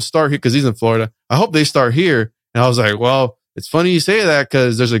Nephilim start here, because he's in Florida. I hope they start here. And I was like, well, it's funny you say that,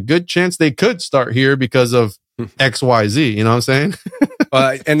 because there's a good chance they could start here because of X, Y, Z. You know what I'm saying?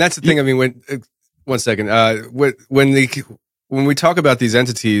 And that's the thing. I mean, one second. When we talk about these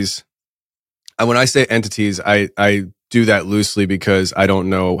entities, when I say entities, I do that loosely because I don't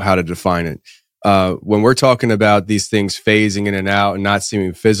know how to define it. When we're talking about these things phasing in and out and not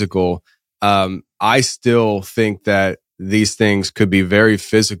seeming physical, I still think that these things could be very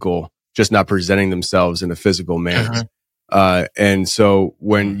physical, just not presenting themselves in a physical manner. And so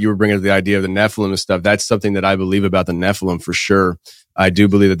when you were bringing up the idea of the Nephilim and stuff, that's something that I believe about the Nephilim for sure. I do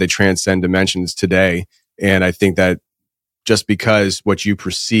believe that they transcend dimensions today. And I think that just because what you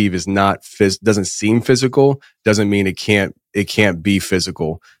perceive is not doesn't seem physical, doesn't mean it can't be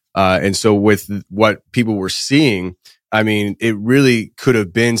physical. And so with what people were seeing, I mean, it really could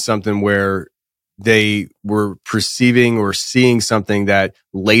have been something where they were perceiving or seeing something that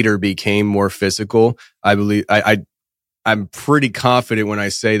later became more physical. I believe I'm pretty confident when I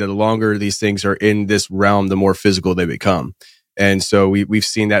say that the longer these things are in this realm, the more physical they become. And so we've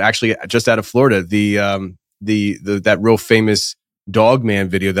seen that actually just out of Florida, the that real famous Dogman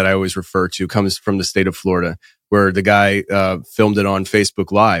video that I always refer to comes from the state of Florida, where the guy filmed it on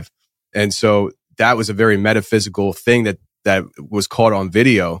Facebook Live. And so that was a very metaphysical thing that was caught on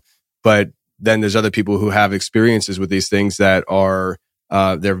video. But then there's other people who have experiences with these things that are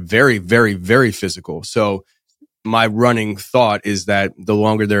they're very, very, very physical. So my running thought is that the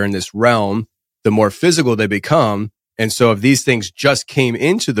longer they're in this realm, the more physical they become. And so if these things just came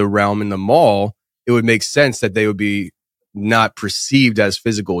into the realm in the mall, it would make sense that they would be not perceived as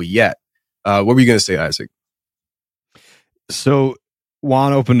physical yet. What were you going to say, Isaac? So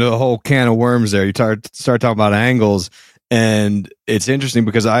Juan opened a whole can of worms there. You start talking about angles, and it's interesting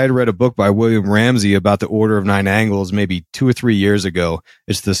because I had read a book by William Ramsey about the Order of Nine Angles maybe 2 or 3 years ago.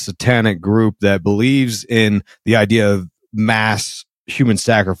 It's the satanic group that believes in the idea of mass human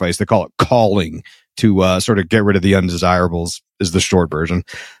sacrifice. They call it calling, to sort of get rid of the undesirables, is the short version.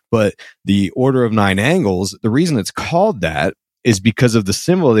 But the Order of Nine Angles, the reason it's called that is because of the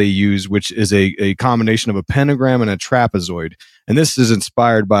symbol they use, which is a combination of a pentagram and a trapezoid. And this is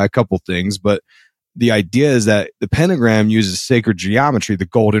inspired by a couple things, but the idea is that the pentagram uses sacred geometry, the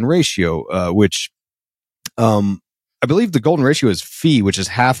golden ratio, which I believe the golden ratio is phi, which is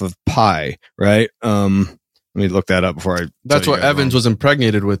half of pi, right? Let me look that up before I. That's what Evans was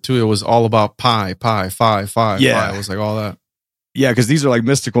impregnated with too. It was all about pi, phi. Yeah, it was like all that. Yeah, because these are like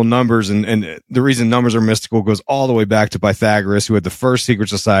mystical numbers, and the reason numbers are mystical goes all the way back to Pythagoras, who had the first secret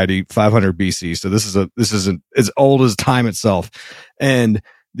society, 500 BC. So this is as old as time itself. And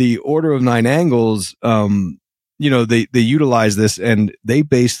the Order of Nine Angles, they utilize this, and they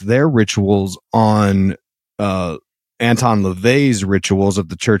base their rituals on Anton LaVey's rituals of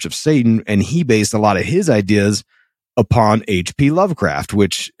the Church of Satan, and he based a lot of his ideas upon H.P. Lovecraft,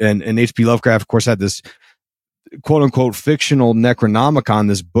 and H.P. Lovecraft, of course, had this quote unquote fictional Necronomicon,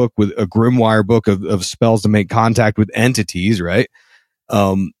 this book with a grimoire book of spells to make contact with entities, right?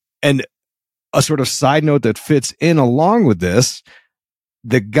 And a sort of side note that fits in along with this,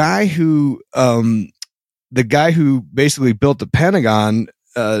 the guy who basically built the Pentagon,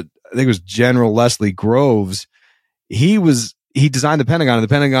 I think it was General Leslie Groves. He designed the Pentagon, and the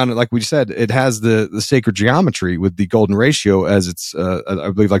Pentagon, like we said, it has the sacred geometry with the golden ratio as its,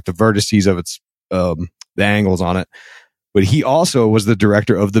 I believe, like the vertices of its, the angles on it. But he also was the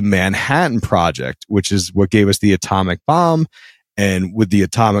director of the Manhattan Project, which is what gave us the atomic bomb. And with the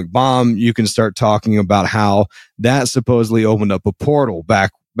atomic bomb, you can start talking about how that supposedly opened up a portal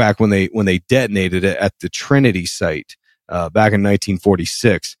back when they detonated it at the Trinity site, back in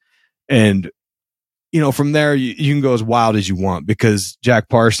 1946. And, from there, you can go as wild as you want, because Jack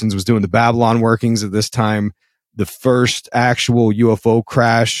Parsons was doing the Babylon workings at this time. The first actual UFO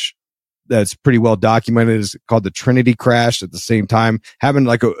crash that's pretty well documented is called the Trinity crash. At the same time, happened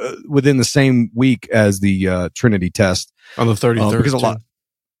like within the same week as the Trinity test on the 33rd. Because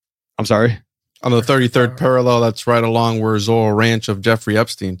I'm sorry, on the 33rd parallel. That's right along where Zorro Ranch of Jeffrey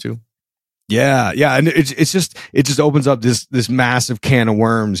Epstein too. Yeah, and it just opens up this massive can of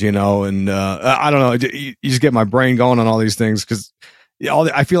worms, and I don't know. You just get my brain going on all these things, because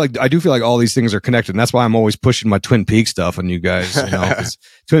I do feel like all these things are connected, and that's why I'm always pushing my Twin Peaks stuff on you guys. 'Cause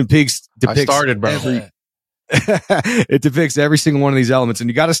Twin Peaks depicts. I started, bro. It depicts every single one of these elements, and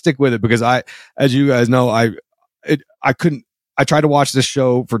you got to stick with it, because as you guys know, I couldn't. I tried to watch this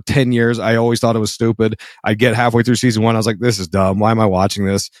show for 10 years. I always thought it was stupid. I'd get halfway through season 1. I was like, this is dumb. Why am I watching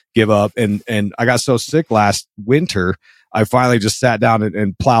this? Give up. And I got so sick last winter, I finally just sat down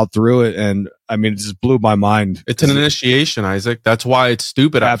and plowed through it. And I mean, it just blew my mind. It's an initiation, Isaac. That's why it's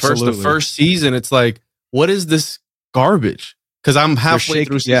stupid. At first, the first season, it's like, what is this garbage? Because I'm halfway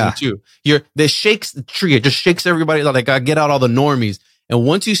through season 2. This shakes the tree. It just shakes everybody. Like, I get out all the normies. And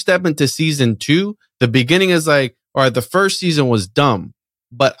once you step into season 2, the beginning is like, all right, the first season was dumb,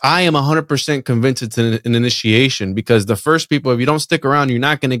 but I am 100% convinced it's an initiation, because the first people, if you don't stick around, you're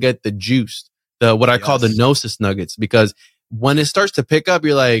not going to get the juice, what I call the gnosis nuggets, because when it starts to pick up,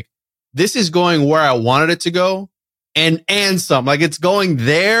 you're like, this is going where I wanted it to go, and some, like it's going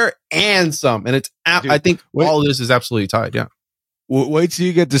there and some, and I think all of this is absolutely tied. Yeah. Wait till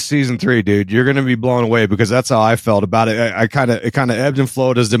you get to season 3, dude. You're going to be blown away, because that's how I felt about it. It kind of ebbed and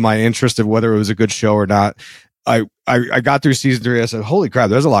flowed as did my interest of whether it was a good show or not. I got through season 3. I said, holy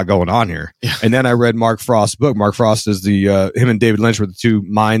crap, there's a lot going on here. Yeah. And then I read Mark Frost's book. Mark Frost is him and David Lynch were the two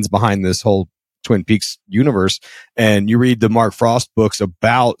minds behind this whole Twin Peaks universe. And you read the Mark Frost books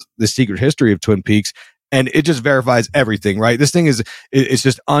about the secret history of Twin Peaks, and it just verifies everything, right? This thing it's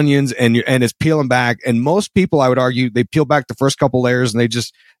just onions, and it's peeling back. And most people, I would argue, they peel back the first couple layers, and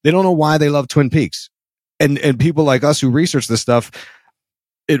they don't know why they love Twin Peaks. And people like us who research this stuff,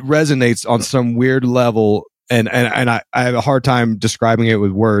 it resonates on some weird level and I have a hard time describing it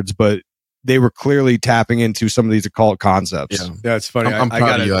with words, but they were clearly tapping into some of these occult concepts. Yeah, it's funny. I'm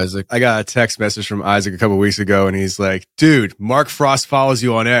proud of you, Isaac. I got a text message from Isaac a couple weeks ago, and he's like, "Dude, Mark Frost follows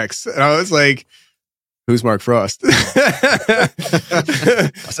you on X," and I was like, "Who's Mark Frost?" I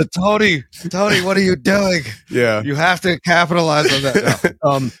said, Tony, what are you doing? Yeah, you have to capitalize on that.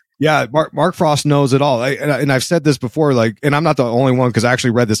 No. Yeah, Mark Frost knows it all. And I've said this before, like, and I'm not the only one because I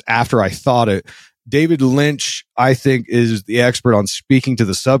actually read this after I thought it. David Lynch, I think, is the expert on speaking to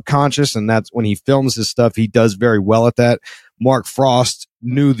the subconscious, and that's when he films his stuff. He does very well at that. Mark Frost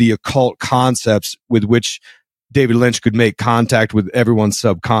knew the occult concepts with which David Lynch could make contact with everyone's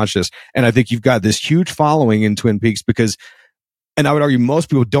subconscious. And I think you've got this huge following in Twin Peaks because, and I would argue most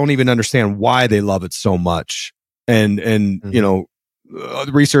people don't even understand why they love it so much. And you know,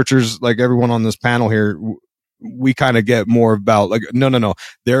 researchers like everyone on this panel here, we kind of get more about like, no,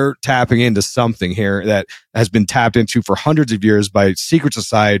 they're tapping into something here that has been tapped into for hundreds of years by secret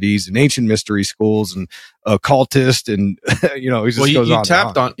societies and ancient mystery schools and occultists. And, you know, it just goes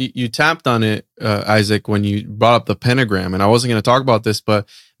on. You tapped on it, Isaac, when you brought up the pentagram. And I wasn't going to talk about this, but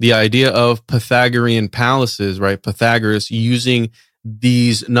the idea of Pythagorean palaces, right? Pythagoras using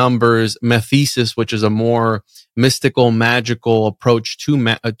these numbers, methesis, which is a more mystical, magical approach to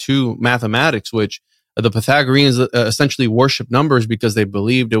mathematics, which the Pythagoreans essentially worship numbers because they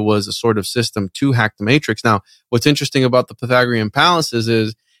believed it was a sort of system to hack the matrix. Now, what's interesting about the Pythagorean palaces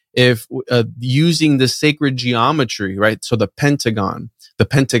is if using the sacred geometry, right? So the pentagon, the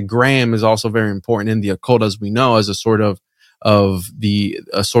pentagram is also very important in the occult, as we know, as a sort of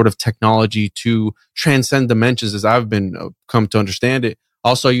technology to transcend dimensions, as I've been come to understand it.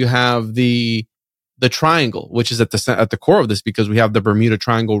 Also, you have the triangle, which is at the core of this, because we have the Bermuda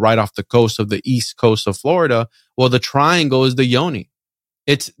Triangle right off the coast of the east coast of Florida. Well, the triangle is the yoni.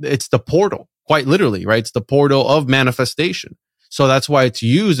 It's the portal, quite literally, right? It's the portal of manifestation. So that's why it's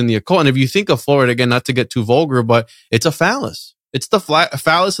used in the occult. And if you think of Florida, again, not to get too vulgar, but it's a phallus. It's the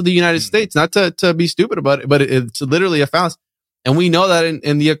phallus of the United States, not to be stupid about it, but it's literally a phallus. And we know that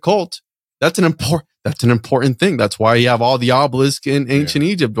in the occult, that's an important thing. That's why you have all the obelisk in ancient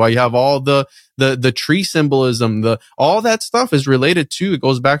Egypt, why you have all the tree symbolism, all that stuff is related to, it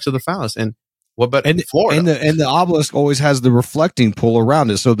goes back to the phallus. And what about Florida? And the obelisk always has the reflecting pull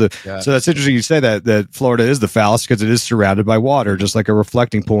around it. So so that's interesting you say that Florida is the phallus because it is surrounded by water, just like a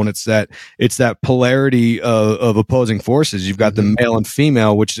reflecting pool. And it's that polarity of opposing forces. You've got the male and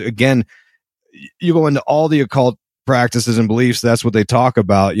female, which again, you go into all the occult practices and beliefs. That's what they talk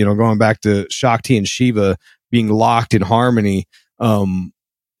about, you know, going back to Shakti and Shiva being locked in harmony.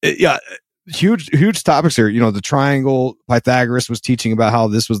 Huge topics here. You know, the triangle, Pythagoras was teaching about how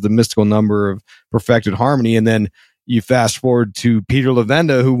this was the mystical number of perfected harmony. And then you fast forward to Peter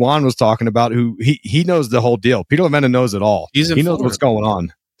Levenda, who Juan was talking about, who he knows the whole deal. Peter Levenda knows it all. He knows what's going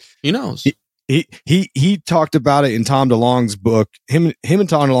on. He knows. He talked about it in Tom DeLonge's book. Him and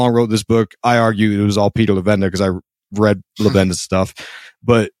Tom DeLonge wrote this book. I argue it was all Peter Levenda because I read Levenda's stuff.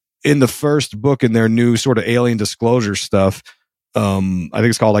 But in the first book, in their new sort of alien disclosure stuff, I think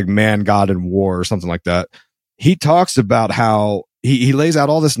it's called like Man, God, and War or something like that. He talks about how he lays out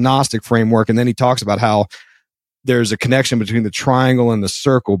all this Gnostic framework, and then he talks about how there's a connection between the triangle and the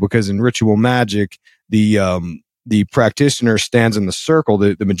circle, because in ritual magic, the practitioner stands in the circle,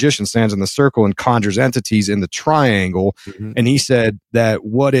 the magician stands in the circle and conjures entities in the triangle. Mm-hmm. And he said that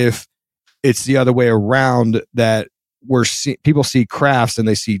what if it's the other way around, that people see crafts and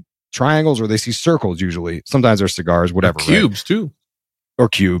they see triangles or they see circles usually. Sometimes they're cigars, whatever. Or cubes too. Or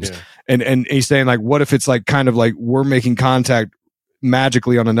cubes. Yeah. And he's saying like, what if it's like kind of like we're making contact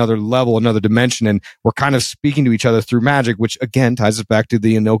magically on another level, another dimension, and we're kind of speaking to each other through magic, which again ties us back to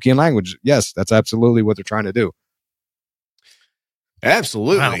the Enochian language. Yes, that's absolutely what they're trying to do.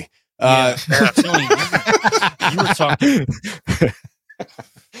 Absolutely. Wow. Tony, you were talking.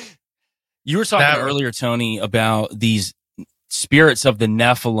 You were talking earlier, Tony, about these spirits of the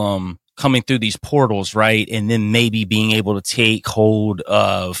Nephilim coming through these portals, right? And then maybe being able to take hold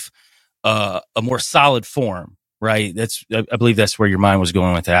of a more solid form, right? I believe that's where your mind was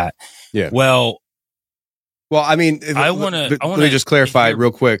going with that. Yeah. Well, I mean, let me just clarify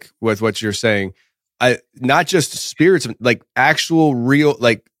real quick with what you're saying. Not just spirits, like actual real,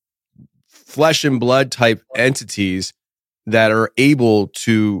 like flesh and blood type entities that are able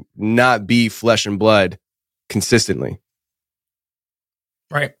to not be flesh and blood consistently.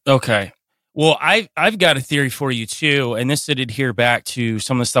 Right. Okay. Well, I've got a theory for you too, and this would adhere back to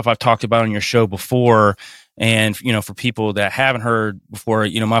some of the stuff I've talked about on your show before. And you know, for people that haven't heard before,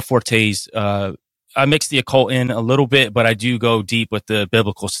 you know, my fortes, I mix the occult in a little bit, but I do go deep with the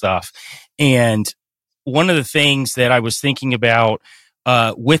biblical stuff. And one of the things that I was thinking about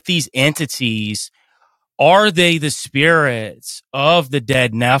with these entities, are they the spirits of the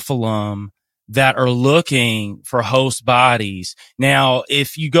dead Nephilim that are looking for host bodies? Now,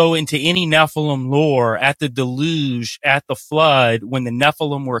 if you go into any Nephilim lore, at the deluge, at the flood, when the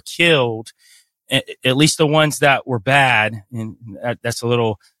Nephilim were killed, at least the ones that were bad, and that's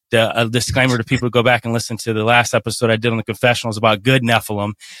a disclaimer to people to go back and listen to the last episode I did on the confessionals about good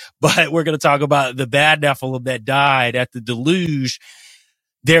Nephilim, but we're going to talk about the bad Nephilim that died at the deluge.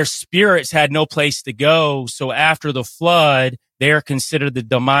 Their spirits had no place to go. So after the flood, they are considered the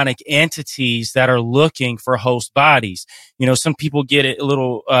demonic entities that are looking for host bodies. You know, some people get it a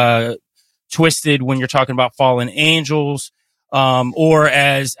little twisted when you're talking about fallen angels, or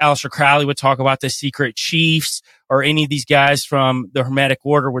as Aleister Crowley would talk about, the secret chiefs, or any of these guys from the Hermetic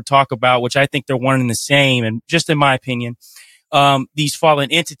Order would talk about, which I think they're one and the same. And just in my opinion, these fallen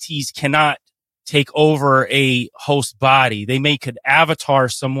entities cannot take over a host body. They could avatar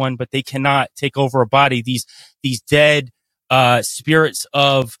someone, but they cannot take over a body. These dead spirits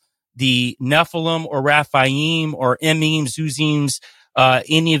of the Nephilim or Raphaim or Emim, Zuzims,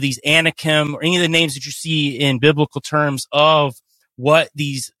 any of these Anakim, or any of the names that you see in biblical terms of what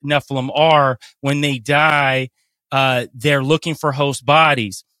these Nephilim are, when they die, they're looking for host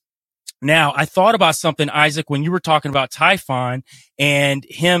bodies. Now, I thought about something, Isaac, when you were talking about Typhon and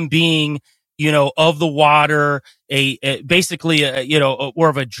him being, you know, of the water, basically, more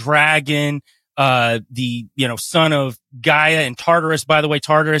of a dragon, the, you know, son of Gaia and Tartarus. By the way,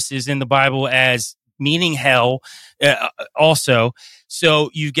 Tartarus is in the Bible as meaning hell, also. So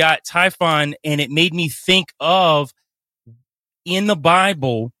you got Typhon, and it made me think of, in the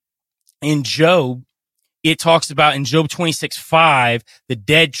Bible, in Job, it talks about in Job 26:5, the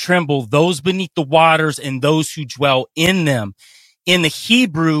dead tremble, those beneath the waters and those who dwell in them. In the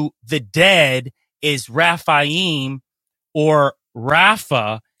Hebrew, the dead is Raphaim or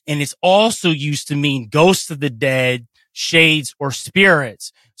Rapha, and it's also used to mean ghosts of the dead, shades, or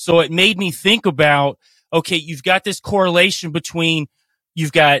spirits. So it made me think about, okay, you've got this correlation between,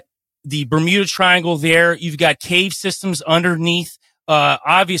 you've got the Bermuda Triangle there, you've got cave systems underneath,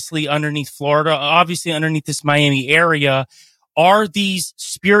 obviously underneath Florida, obviously underneath this Miami area. Are these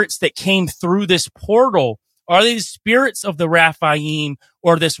spirits that came through this portal, are they the spirits of the Raphaim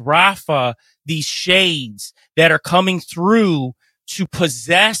or this Rapha, these shades that are coming through to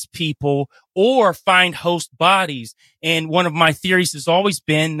possess people or find host bodies? And one of my theories has always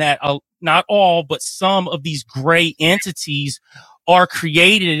been that not all, but some of these gray entities are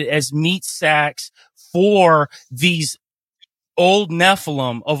created as meat sacks for these old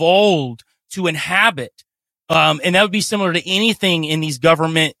Nephilim of old to inhabit. And that would be similar to anything in these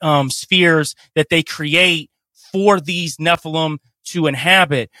government spheres that they create for these Nephilim to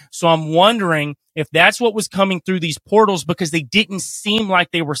inhabit. So I'm wondering if that's what was coming through these portals, because they didn't seem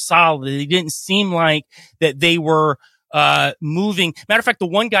like they were solid. They didn't seem like that they were moving. Matter of fact, the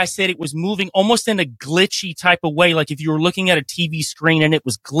one guy said it was moving almost in a glitchy type of way, like if you were looking at a TV screen and it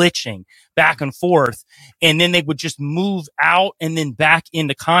was glitching back and forth, and then they would just move out and then back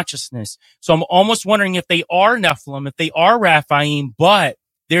into consciousness. So I'm almost wondering if they are Nephilim, if they are Raphaim, but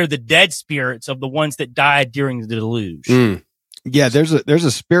they're the dead spirits of the ones that died during the deluge. Yeah, there's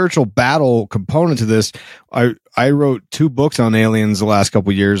a spiritual battle component to this. I wrote 2 books on aliens the last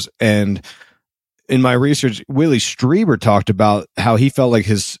couple of years, and in my research, Willie Strieber talked about how he felt like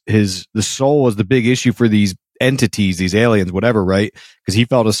the soul was the big issue for these entities, these aliens, whatever, right? Because he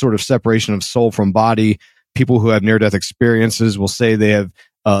felt a sort of separation of soul from body. People who have near-death experiences will say they have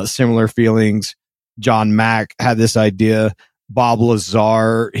similar feelings. John Mack had this idea. Bob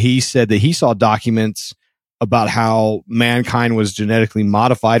Lazar, he said that he saw documents about how mankind was genetically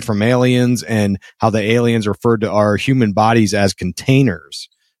modified from aliens and how the aliens referred to our human bodies as containers.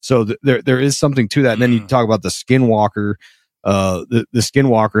 So there is something to that. And then you talk about the skinwalker, the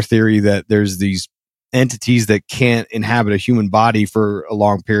skinwalker theory that there's these entities that can't inhabit a human body for a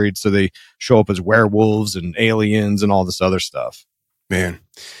long period. So they show up as werewolves and aliens and all this other stuff. Man.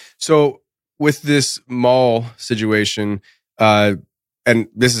 So with this mall situation, and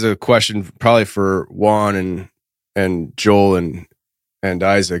this is a question probably for Juan and Joel and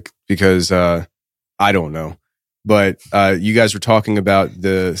Isaac, because I don't know. But you guys were talking about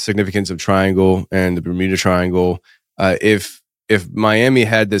the significance of Triangle and the Bermuda Triangle. If Miami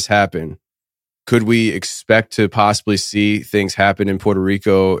had this happen, could we expect to possibly see things happen in Puerto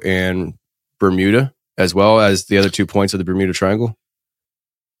Rico and Bermuda, as well as the other 2 points of the Bermuda Triangle?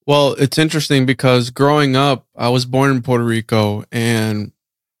 Well, it's interesting because growing up, I was born in Puerto Rico, and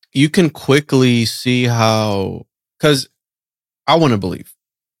you can quickly see how, because I want to believe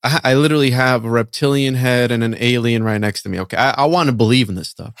I literally have a reptilian head and an alien right next to me. Okay. I want to believe in this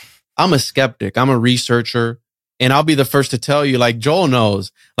stuff. I'm a skeptic. I'm a researcher. And I'll be the first to tell you, like Joel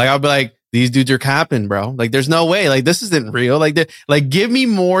knows, like I'll be like, these dudes are capping, bro. Like there's no way, like this isn't real. Like give me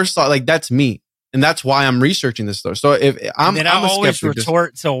more. Like that's me. And that's why I'm researching this stuff. So if I'm always skeptic,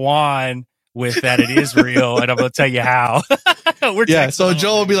 retort to Juan with that it is real. And I'm going to tell you how. So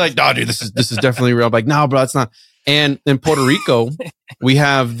Joel will be like, no, dude, this is definitely real. I'm like, no, bro, it's not. And in Puerto Rico, we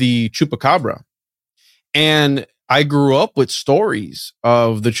have the chupacabra. And I grew up with stories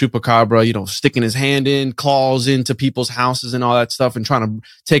of the chupacabra, you know, sticking his hand in, claws into people's houses and all that stuff and trying to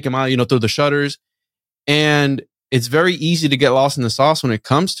take him out, you know, through the shutters. And it's very easy to get lost in the sauce when it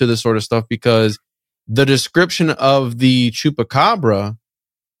comes to this sort of stuff because the description of the chupacabra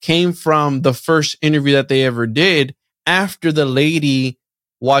came from the first interview that they ever did after the lady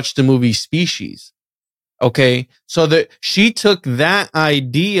watched the movie Species. Okay, so that she took that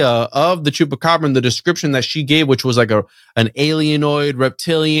idea of the chupacabra and the description that she gave, which was like an alienoid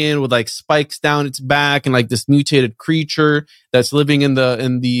reptilian with like spikes down its back and like this mutated creature that's living in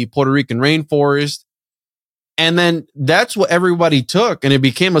the Puerto Rican rainforest. And then that's what everybody took, and it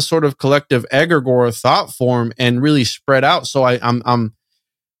became a sort of collective egregore thought form and really spread out. So I'm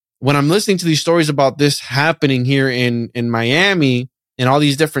when I'm listening to these stories about this happening here in Miami and all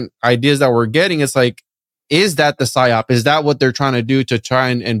these different ideas that we're getting, it's like, is that the psyop? Is that what they're trying to do to try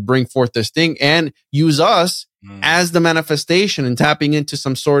and bring forth this thing and use us as the manifestation and tapping into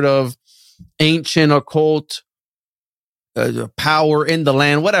some sort of ancient occult power in the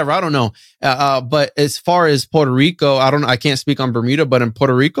land, whatever. I don't know. But as far as Puerto Rico, I can't speak on Bermuda, but in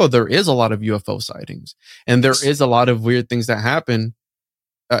Puerto Rico, there is a lot of UFO sightings and there is a lot of weird things that happen.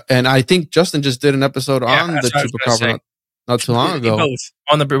 And I think Justin just did an episode on the chupacabra not too long ago. Both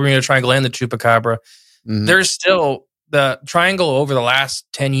on the Bermuda Triangle and the chupacabra. Mm-hmm. There's still the triangle over the last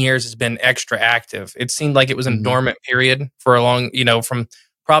 10 years has been extra active. It seemed like it was in a dormant period for a long, from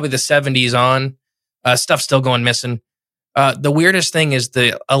probably the 70s on. Stuff's still going missing. The weirdest thing is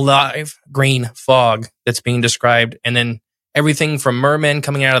the alive green fog that's being described. And then everything from mermen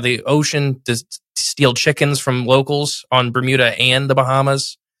coming out of the ocean to steal chickens from locals on Bermuda and the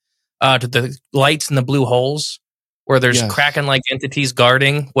Bahamas, to the lights in the blue holes, where there's Kraken-like entities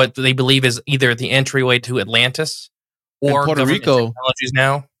guarding what they believe is either the entryway to Atlantis or Puerto Rico technologies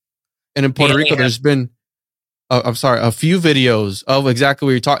now. And in Puerto Rico, there's been, a few videos of exactly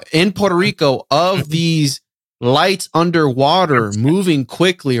what you're talking in Puerto Rico of these lights underwater moving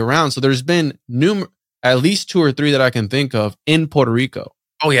quickly around. So there's been at least 2 or 3 that I can think of in Puerto Rico.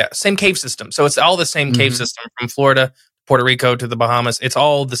 Oh yeah, same cave system. So it's all the same cave system from Florida, Puerto Rico to the Bahamas. It's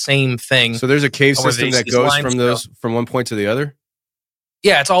all the same thing. So there's a cave system that goes from one point to the other?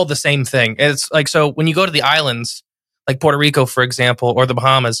 Yeah, it's all the same thing. It's like, so when you go to the islands, like Puerto Rico, for example, or the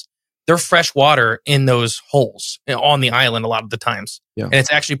Bahamas, there's fresh water in those holes on the island a lot of the times. Yeah. And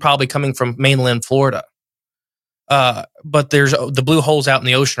it's actually probably coming from mainland Florida. But there's the blue holes out in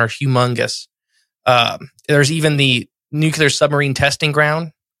the ocean are humongous. There's even the nuclear submarine testing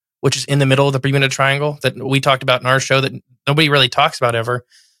ground, which is in the middle of the Bermuda Triangle that we talked about in our show that nobody really talks about ever.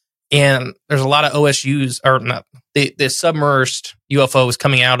 And there's a lot of OSUs, or not, the submerged UFOs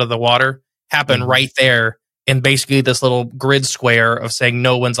coming out of the water happen right there in basically this little grid square of saying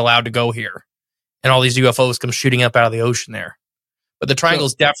no one's allowed to go here. And all these UFOs come shooting up out of the ocean there. But the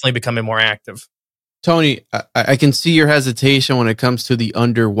triangle's definitely becoming more active. Tony, I can see your hesitation when it comes to the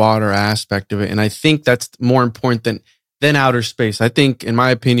underwater aspect of it. And I think that's more important than outer space. I think, in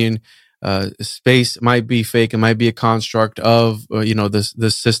my opinion, space might be fake. It might be a construct of,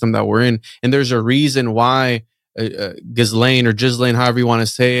 this system that we're in. And there's a reason why Ghislaine, however you want to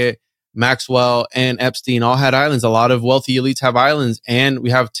say it, Maxwell and Epstein all had islands. A lot of wealthy elites have islands. And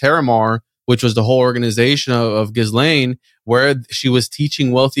we have Terramar, which was the whole organization of Ghislaine, where she was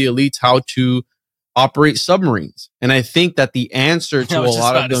teaching wealthy elites how to operate submarines. And I think that the answer to a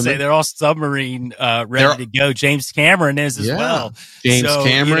lot of them, they're all submarine ready to go. James Cameron is as well. James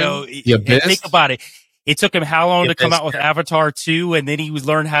Cameron, think about it. It took him how long to come out with Avatar 2, and then he was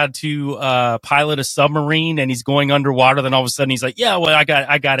learn how to pilot a submarine, and he's going underwater. Then all of a sudden he's like, "Yeah, well, I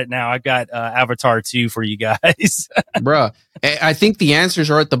got it now. I've got Avatar 2 for you guys." Bruh, I think the answers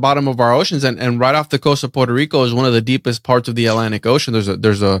are at the bottom of our oceans, and right off the coast of Puerto Rico is one of the deepest parts of the Atlantic Ocean.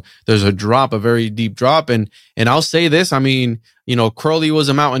 There's a drop, a very deep drop, and I'll say this. I mean, Crowley was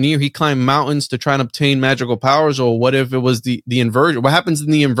a mountaineer. He climbed mountains to try and obtain magical powers. Or what if it was the inversion? What happens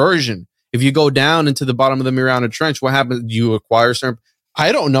in the inversion? If you go down into the bottom of the Mariana Trench, what happens? Do you acquire certain?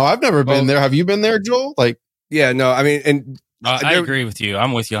 I don't know. I've never been there. Have you been there, Joel? Yeah, no. I mean, and I agree with you.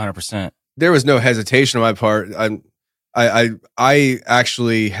 I'm with you 100%. There was no hesitation on my part. I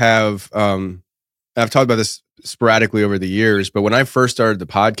actually have I've talked about this sporadically over the years, but when I first started the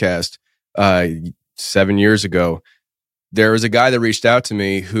podcast 7 years ago, there was a guy that reached out to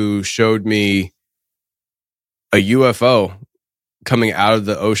me who showed me a UFO coming out of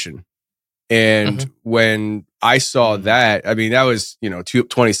the ocean. And when I saw that, I mean, that was,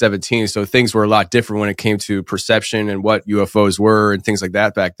 2017. So things were a lot different when it came to perception and what UFOs were and things like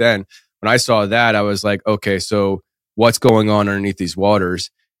that back then. When I saw that, I was like, okay, so what's going on underneath these waters?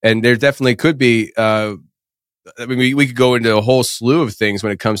 And there definitely could be, we could go into a whole slew of things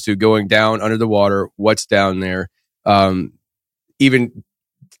when it comes to going down under the water, what's down there. Even,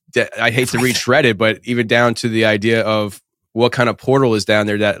 I hate to retread it, but even down to the idea of what kind of portal is down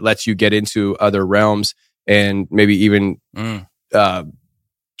there that lets you get into other realms and maybe even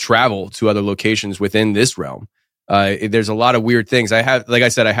travel to other locations within this realm. There's a lot of weird things. I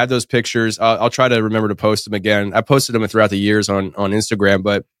have those pictures. I'll try to remember to post them again. I posted them throughout the years on Instagram,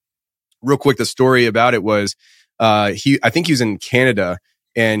 but real quick, the story about it was, I think he was in Canada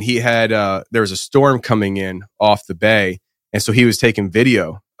and he had, there was a storm coming in off the bay. And so he was taking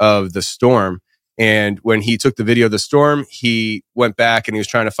video of the storm. And when he took the video of the storm, he went back and he was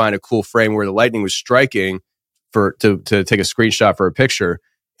trying to find a cool frame where the lightning was striking to take a screenshot for a picture.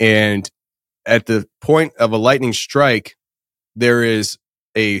 And at the point of a lightning strike, there is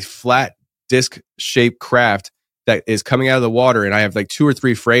a flat disc shaped craft that is coming out of the water. And I have like 2 or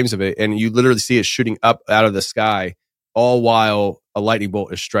 3 frames of it. And you literally see it shooting up out of the sky, all while a lightning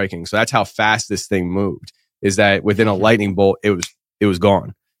bolt is striking. So that's how fast this thing moved, is that within a lightning bolt, it was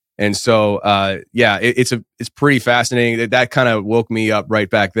gone. And so, it's pretty fascinating. That kind of woke me up right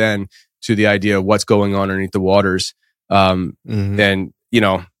back then to the idea of what's going on underneath the waters. And,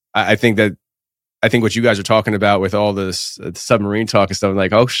 I think what you guys are talking about with all this submarine talk and stuff, I'm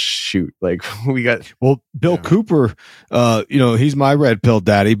like, oh shoot, like we got. Well, Bill Cooper, he's my red pill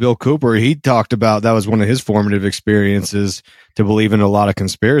daddy. Bill Cooper, he talked about that was one of his formative experiences to believe in a lot of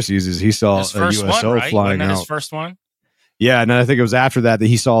conspiracies. Is he saw a USO flying out? His first one. Yeah, and I think it was after that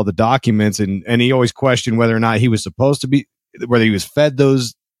he saw the documents, and he always questioned whether or not he was supposed to be, whether he was fed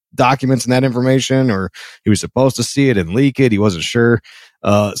those documents and that information, or he was supposed to see it and leak it. He wasn't sure.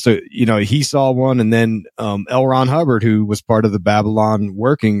 He saw one, and then L. Ron Hubbard, who was part of the Babylon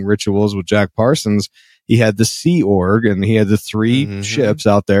working rituals with Jack Parsons, he had the Sea Org, and he had the 3 ships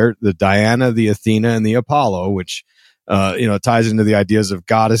out there: the Diana, the Athena, and the Apollo, which ties into the ideas of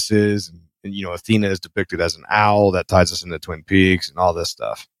goddesses. And Athena is depicted as an owl. That ties us into Twin Peaks and all this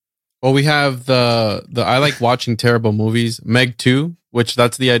stuff. Well, we have the I like watching terrible movies. Meg 2, which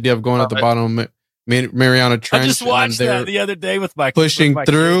that's the idea of going at the bottom of Mariana Trench. I just watched that the other day with my pushing with my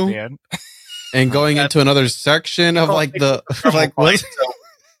through kid, and going into another section of what?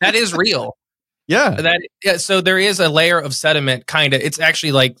 That is real. Yeah. So there is a layer of sediment, kind of. It's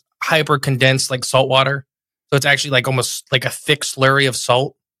actually like hyper condensed, like salt water. So it's actually like almost like a thick slurry of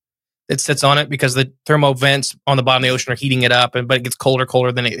salt that sits on it because the thermal vents on the bottom of the ocean are heating it up, but it gets colder,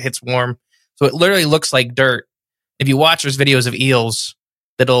 then it hits warm. So it literally looks like dirt. If you watch, there's videos of eels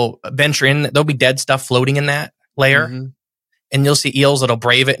that'll venture in. There'll be dead stuff floating in that layer. And you'll see eels that'll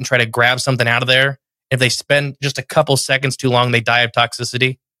brave it and try to grab something out of there. If they spend just a couple seconds too long, they die of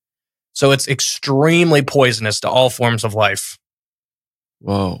toxicity. So it's extremely poisonous to all forms of life.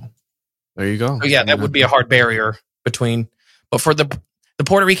 Whoa. There you go. So yeah, that would be a hard barrier between. But for the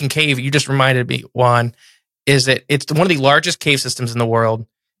Puerto Rican cave, you just reminded me, Juan, is that it's one of the largest cave systems in the world,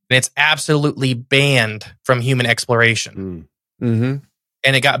 and it's absolutely banned from human exploration. Mm-hmm.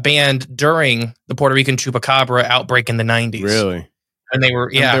 And it got banned during the Puerto Rican Chupacabra outbreak in the 90s. Really? And they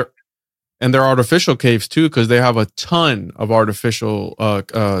were, And they're artificial caves too, because they have a ton of artificial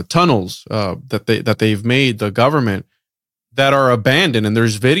tunnels that they've made, the government, that are abandoned. And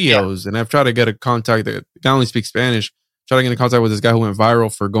there's videos, and I've tried to get a contact that can only speak Spanish. Try to get in contact with this guy who went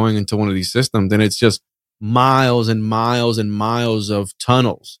viral for going into one of these systems, and it's just miles and miles and miles of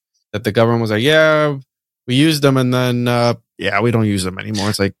tunnels that the government was like, yeah, we used them, and then we don't use them anymore.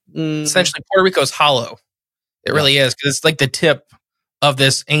 It's like essentially Puerto Rico's hollow. It really is, because it's like the tip of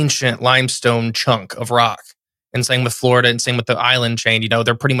this ancient limestone chunk of rock. And same with Florida, and same with the island chain.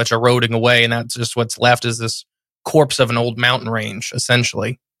 They're pretty much eroding away, and that's just what's left is this corpse of an old mountain range,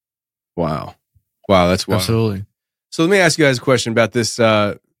 essentially. Wow, that's wild. Absolutely. So let me ask you guys a question about this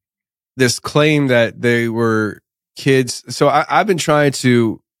this claim that they were kids. So I've been trying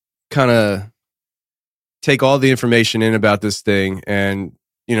to kind of take all the information in about this thing and,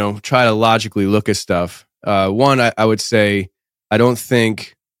 try to logically look at stuff. One, I would say, I don't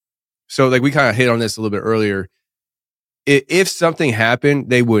think so. Like we kind of hit on this a little bit earlier. If something happened,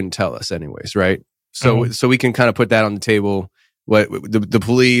 they wouldn't tell us anyways, right? So we can kind of put that on the table. What the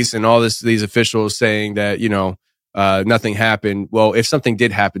police and all these officials saying that, nothing happened. Well, if something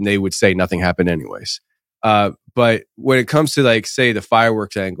did happen, they would say nothing happened anyways. But when it comes to, like, say, the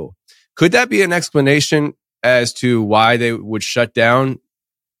fireworks angle, could that be an explanation as to why they would shut down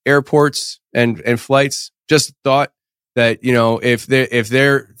airports and flights? Just thought that, if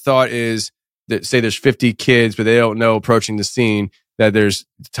their thought is that, say, there's 50 kids, but they don't know approaching the scene, that there's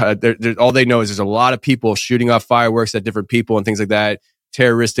all they know is there's a lot of people shooting off fireworks at different people and things like that.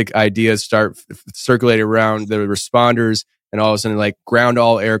 Terroristic ideas start circulating around the responders, and all of a sudden, like, ground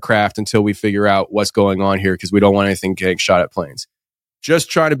all aircraft until we figure out what's going on here, because we don't want anything getting shot at planes.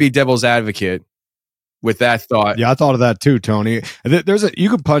 Just trying to be devil's advocate with that thought. Yeah, I thought of that too, Tony. You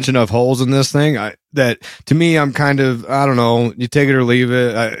could punch enough holes in this thing that to me, I'm kind of, I don't know, you take it or leave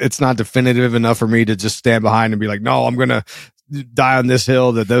it. It's not definitive enough for me to just stand behind and be like, no, I'm going to die on this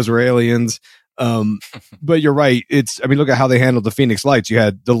hill that those were aliens. But you're right. Look at how they handled the Phoenix Lights. You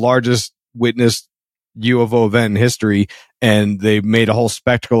had the largest witnessed UFO event in history, and they made a whole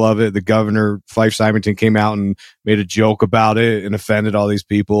spectacle of it. The governor, Fife Symington, came out and made a joke about it and offended all these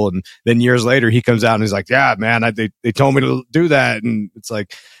people. And then years later, he comes out and he's like, yeah, man, they told me to do that. And it's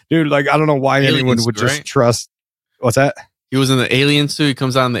like, dude, like, I don't know why anyone would just trust. What's that? He was in the alien suit. He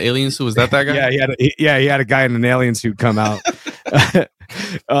comes out in the alien suit. Was that guy? Yeah, he had a guy in an alien suit come out.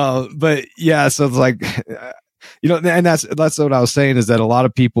 But yeah, so it's like, and that's what I was saying, is that a lot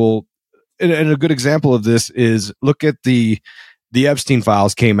of people, and a good example of this is, look at the Epstein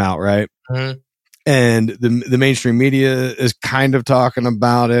files came out, right? Mm-hmm. And the mainstream media is kind of talking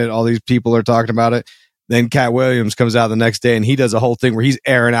about it. All these people are talking about it. Then Cat Williams comes out the next day and he does a whole thing where he's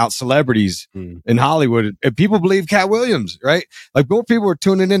airing out celebrities in Hollywood. And people believe Cat Williams, right? Like, more people are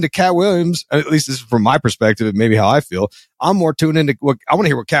tuning into Cat Williams. At least this is from my perspective, and maybe how I feel. I'm more tuned into what I want to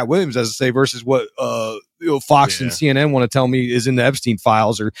hear what Cat Williams has to say versus what Fox and CNN want to tell me is in the Epstein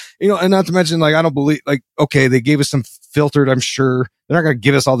files, or, and not to mention, like, I don't believe, like, okay, they gave us some filtered, I'm sure they're not going to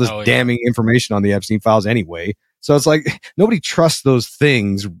give us all this damning information on the Epstein files anyway. So it's like, nobody trusts those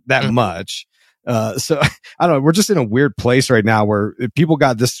things that much. So I don't know. We're just in a weird place right now where people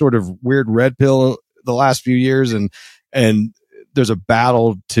got this sort of weird red pill the last few years, and there's a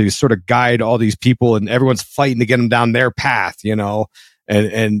battle to sort of guide all these people, and everyone's fighting to get them down their path, and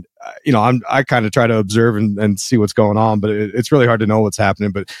I kind of try to observe and see what's going on, but it's really hard to know what's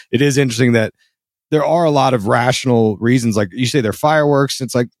happening. But it is interesting that there are a lot of rational reasons. Like you say, they're fireworks.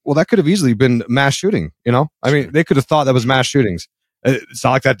 It's like, well, that could have easily been mass shooting. I mean, they could have thought that was mass shootings. It's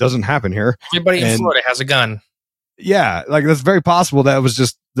not like that doesn't happen here. Everybody in Florida has a gun. Yeah, like, that's very possible that was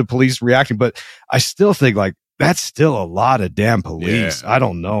just the police reacting. But I still think, like, that's still a lot of damn police. Yeah. I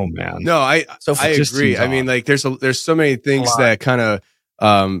don't know, man. No, I agree. I mean, like, there's so many things that kind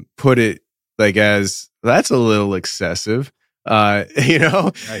of put it, like, as that's a little excessive. Right.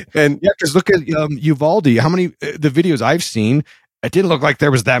 And yeah, because look at Uvalde. How many the videos I've seen, it didn't look like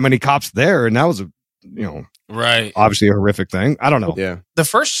there was that many cops there, and that was right, obviously a horrific thing. I don't know. Yeah. The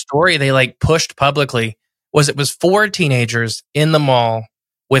first story they pushed publicly was 4 teenagers in the mall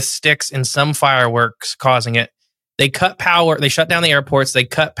with sticks and some fireworks causing it. They cut power. They shut down the airports. They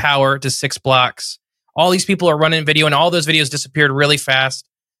cut power to 6 blocks. All these people are running video, and all those videos disappeared really fast.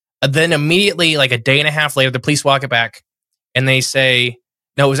 And then immediately, like a day and a half later, the police walk it back, and they say,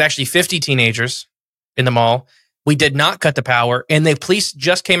 no, it was actually 50 teenagers in the mall. We did not cut the power. And the police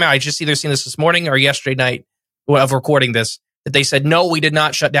just came out. I just either seen this morning or yesterday night of recording this, that they said, no, we did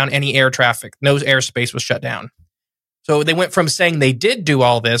not shut down any air traffic. No airspace was shut down. So they went from saying they did do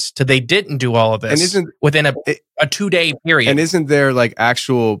all this to they didn't do all of this within a 2-day period. And isn't there, like,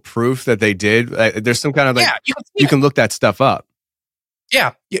 actual proof that they did? There's some kind of, like, you can look that stuff up.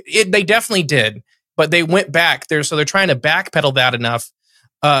 Yeah, they definitely did. But they went back there. So they're trying to backpedal that enough.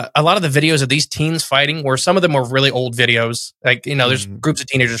 A lot of the videos of these teens fighting, where some of them were really old videos, like, there's groups of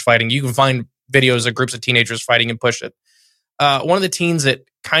teenagers fighting. You can find videos of groups of teenagers fighting and push it. One of the teens that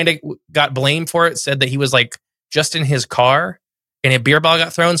kind of got blamed for it said that he was, like, just in his car and a beer bottle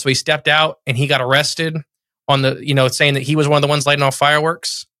got thrown. So he stepped out and he got arrested on the, saying that he was one of the ones lighting off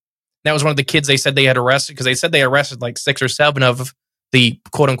fireworks. That was one of the kids they said they had arrested, because they said they arrested like 6 or 7 of the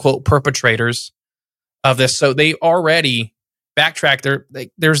quote unquote perpetrators of this. So they already backtracked.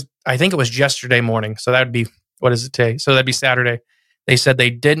 There's, I think it was yesterday morning. So that would be, what is it today? So that'd be Saturday. They said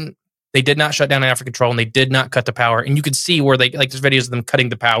they did not shut down traffic control, and they did not cut the power. And you could see where there's videos of them cutting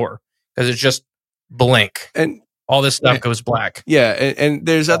the power, because it's just blink, and all this stuff goes black. Yeah, and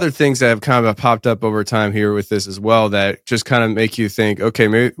there's other things that have kind of popped up over time here with this as well, that just kind of make you think, okay,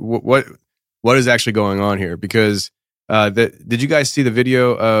 maybe what is actually going on here? Because did you guys see the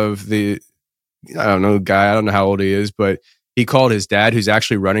video of the I don't know, guy. I don't know how old he is, but he called his dad, who's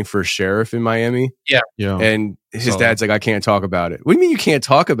actually running for sheriff in Miami. Yeah. And his dad's like, I can't talk about it. What do you mean you can't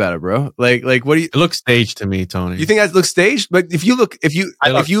talk about it, bro? Like, what do you? It looks staged to me, Tony. You think that looks staged? But if you look at your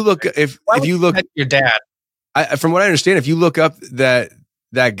dad, from what I understand, if you look up that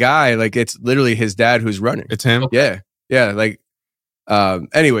guy, like it's literally his dad who's running. It's him. Yeah. Like,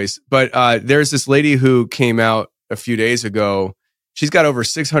 anyways, but there's this lady who came out a few days ago. She's got over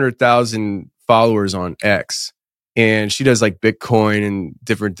 600,000 followers on X, and she does like Bitcoin and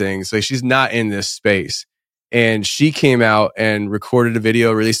different things. Like she's not in this space. And she came out and recorded a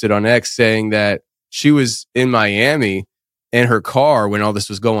video, released it on X, saying that she was in Miami in her car when all this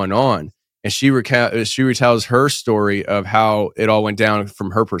was going on. And she retells her story of how it all went down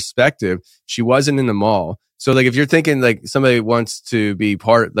from her perspective. She wasn't in the mall. So like, if you're thinking like somebody wants to be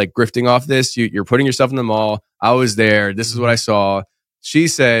part, like grifting off this, you're putting yourself in the mall. I was there. This is what I saw. She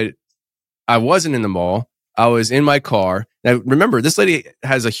said, I wasn't in the mall. I was in my car. Now, remember, this lady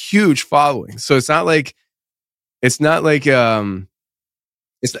has a huge following. So it's not like it's not like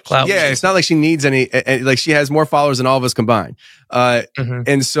she needs any, like she has more followers than all of us combined.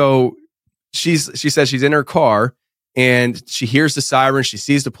 And so she says she's in her car and she hears the siren. She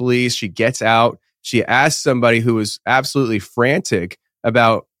sees the police. She gets out. She asked somebody who was absolutely frantic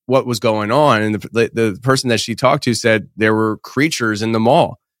about what was going on. And the person that she talked to said there were creatures in the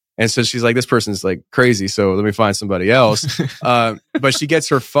mall. And so she's like, this person's like crazy. So let me find somebody else. But she gets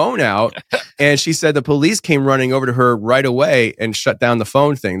her phone out and she said the police came running over to her right away and shut down the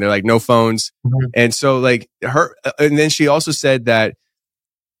phone thing. They're like, no phones. And so like and then she also said that,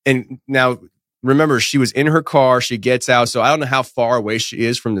 and now remember, she was in her car. She gets out. So I don't know how far away she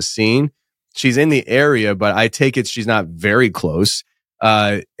is from the scene. She's in the area, but I take it she's not very close.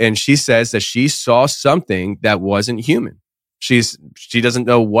 And she says that she saw something that wasn't human. She doesn't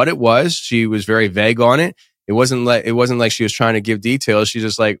know what it was. She was very vague on it. It wasn't like she was trying to give details. She's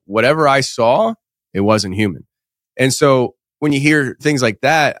just like, whatever I saw, it wasn't human. And so when you hear things like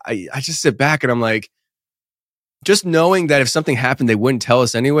that, I just sit back and I'm like, just knowing that if something happened, they wouldn't tell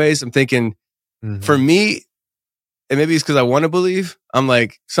us anyways. I'm thinking, for me, and maybe it's because I want to believe, I'm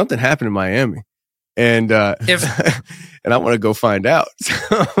like, something happened in Miami. And and I want to go find out.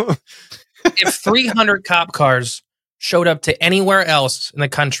 If 300 cop cars showed up to anywhere else in the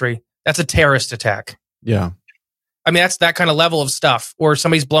country, that's a terrorist attack. Yeah. I mean, that's that kind of level of stuff. Or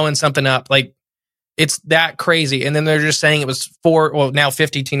somebody's blowing something up. Like, it's that crazy. And then they're just saying it was now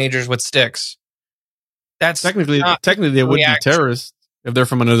 50 teenagers with sticks. That's technically they would be terrorists if they're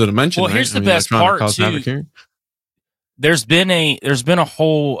from another dimension. Well, here's the best part too. There's been a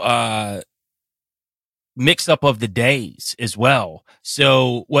whole mix up of the days as well.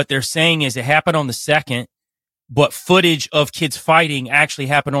 So what they're saying is it happened on the 2nd, but footage of kids fighting actually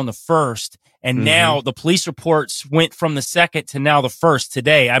happened on the 1st. And now the police reports went from the 2nd to now the 1st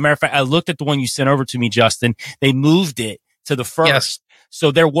today. As a matter of fact, I looked at the one you sent over to me, Justin. They moved it to the 1st. Yes. So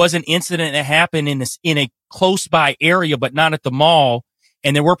there was an incident that happened in a close by area, but not at the mall.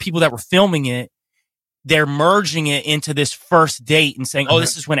 And there were people that were filming it. They're merging it into this first date and saying, oh,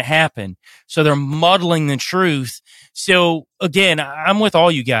 this is when it happened. So they're muddling the truth. So again, I'm with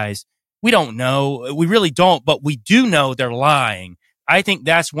all you guys. We don't know. We really don't, but we do know they're lying. I think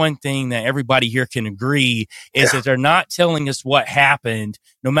that's one thing that everybody here can agree is that they're not telling us what happened,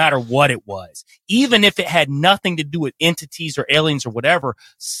 no matter what it was. Even if it had nothing to do with entities or aliens or whatever,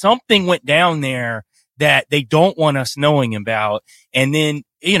 something went down there that they don't want us knowing about. And then,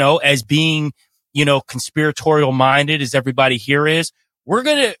 as being, conspiratorial minded as everybody here is,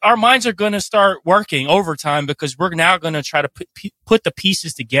 our minds are going to start working overtime because we're now going to try to put the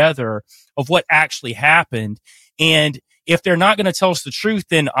pieces together of what actually happened. And if they're not going to tell us the truth,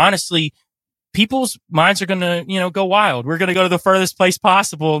 then honestly, people's minds are going to, go wild. We're going to go to the furthest place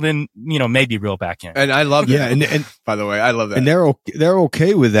possible, then, maybe reel back in. And I love that. Yeah. And by the way, I love that. And they're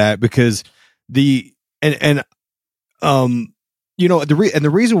okay with that because the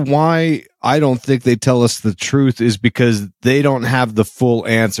reason why I don't think they tell us the truth is because they don't have the full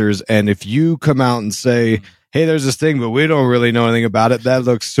answers. And if you come out and say, hey, there's this thing, but we don't really know anything about it, that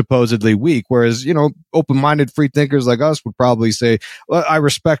looks supposedly weak. Whereas, open-minded free thinkers like us would probably say, well, I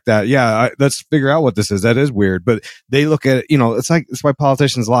respect that. Yeah, let's figure out what this is. That is weird. But they look at it, it's why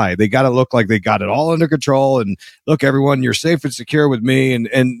politicians lie. They got to look like they got it all under control. And look, everyone, you're safe and secure with me.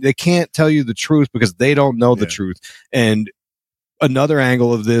 And they can't tell you the truth because they don't know the truth. And another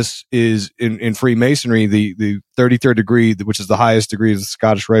angle of this is in Freemasonry, the 33rd degree, which is the highest degree of the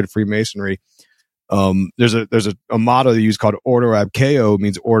Scottish Rite of Freemasonry. There's a motto they use called Ordo ab Chao,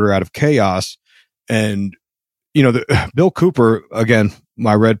 means order out of chaos. And, Bill Cooper, again,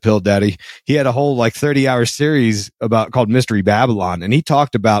 my red pill daddy, he had a whole like 30-hour series called Mystery Babylon, and he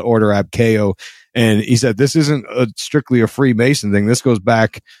talked about Order Abkeo, and he said this isn't strictly a Freemason thing. This goes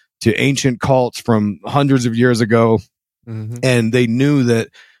back to ancient cults from hundreds of years ago, and they knew that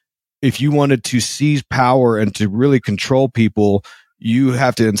if you wanted to seize power and to really control people, you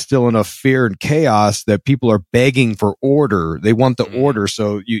have to instill enough fear and chaos that people are begging for order. They want the order.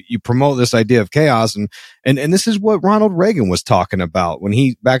 So you promote this idea of chaos. And this is what Ronald Reagan was talking about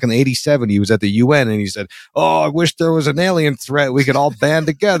when back in 87, he was at the UN and he said, "Oh, I wish there was an alien threat. We could all band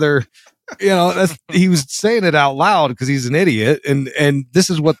together." He was saying it out loud because he's an idiot. And this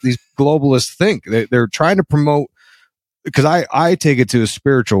is what these globalists think. They're trying to promote, because I take it to a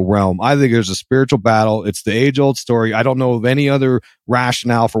spiritual realm. I think there's a spiritual battle. It's the age-old story. I don't know of any other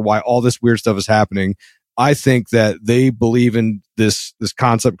rationale for why all this weird stuff is happening. I think that they believe in this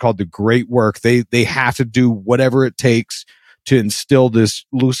concept called the Great Work. They have to do whatever it takes to instill this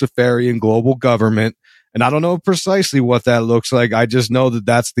Luciferian global government. And I don't know precisely what that looks like. I just know that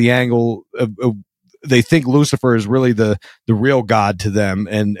that's the angle of they think Lucifer is really the real God to them,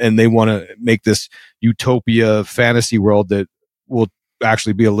 and they want to make this utopia fantasy world that will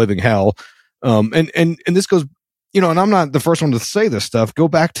actually be a living hell. And this goes, and I'm not the first one to say this stuff. Go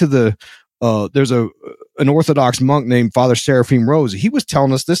back to there's an Orthodox monk named Father Seraphim Rose. He was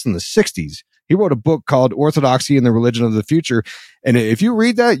telling us this in the 60s. He wrote a book called Orthodoxy and the Religion of the Future. And if you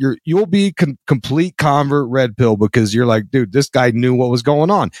read that, you'll be complete convert red pill, because you're like, dude, this guy knew what was going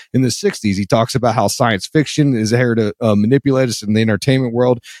on. In the 60s, he talks about how science fiction is here to manipulate us in the entertainment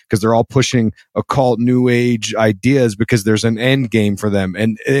world, because they're all pushing occult new age ideas because there's an end game for them.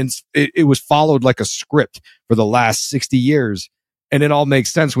 And it was followed like a script for the last 60 years. And it all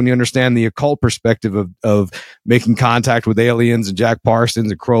makes sense when you understand the occult perspective of making contact with aliens and Jack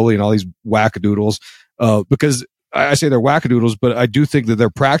Parsons and Crowley and all these wackadoodles. Because I say they're wackadoodles, but I do think that their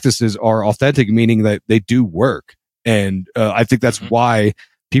practices are authentic, meaning that they do work. And I think that's why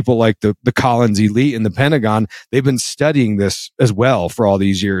people like the Collins elite in the Pentagon, they've been studying this as well for all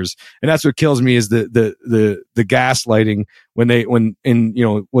these years. And that's what kills me is the gaslighting when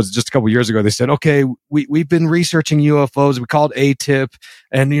was just a couple of years ago, they said, okay, we've been researching UFOs. We called ATIP,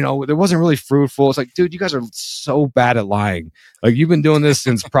 and it wasn't really fruitful. It's like, dude, you guys are so bad at lying. Like, you've been doing this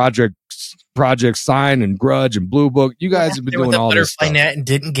since Project Sign and Grudge and Blue Book. You guys have been doing all this stuff. Net and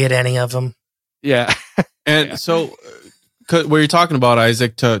didn't get any of them. Yeah. And so what you're talking about,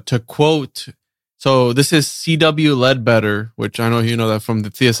 Isaac, to quote, so this is C.W. Ledbetter, which I know you know that from the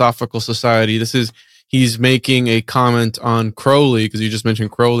Theosophical Society. He's making a comment on Crowley, because you just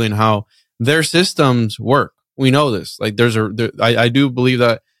mentioned Crowley and how their systems work. We know this. Like, I do believe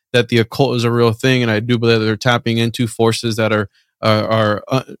that the occult is a real thing, and I do believe that they're tapping into forces that are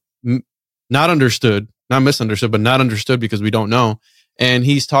not understood, not misunderstood, but not understood because we don't know. And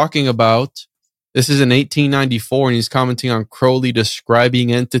he's talking about, this is in 1894, and he's commenting on Crowley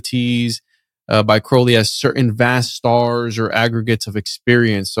describing entities by Crowley as certain vast stars or aggregates of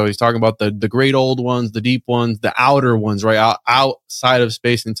experience. So he's talking about the great old ones, the deep ones, the outer ones, right, outside of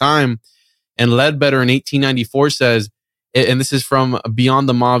space and time. And Ledbetter in 1894 says, and this is from Beyond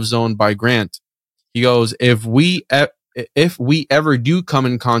the Mauve Zone by Grant. He goes, if we ever do come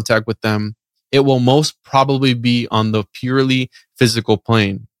in contact with them, it will most probably be on the purely physical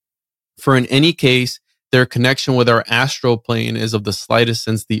plane. For in any case, their connection with our astral plane is of the slightest,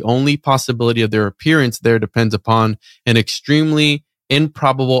 since the only possibility of their appearance there depends upon an extremely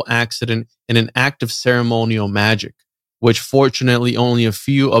improbable accident and an act of ceremonial magic, which fortunately only a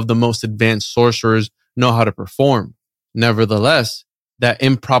few of the most advanced sorcerers know how to perform. Nevertheless, that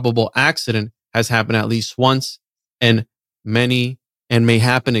improbable accident has happened at least once, and may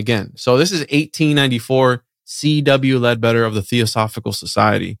happen again. So this is 1894, C.W. Ledbetter of the Theosophical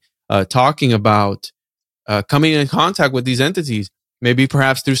Society, talking about coming in contact with these entities, maybe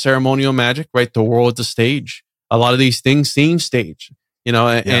perhaps through ceremonial magic, right? The world's a stage. A lot of these things seem staged,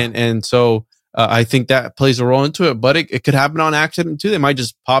 and so I think that plays a role into it, but it could happen on accident too. They might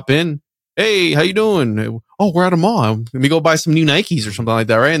just pop in. Hey, how you doing? Oh, we're at a mall. Let me go buy some new Nikes or something like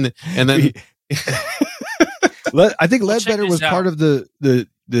that, right? And then I think Ledbetter was part of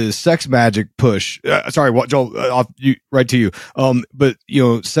the sex magic push. Sorry, Joel, right to you. But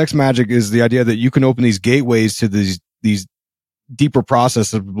sex magic is the idea that you can open these gateways to these deeper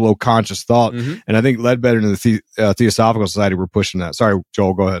processes of below conscious thought. Mm-hmm. And I think Ledbetter and the Theosophical Society were pushing that. Sorry,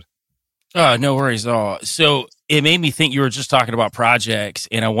 Joel, go ahead. No worries at all. So it made me think you were just talking about projects,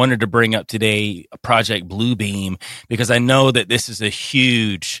 and I wanted to bring up today Project Bluebeam, because I know that this is a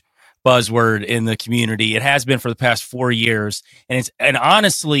huge buzzword in the community. It has been for the past 4 years, and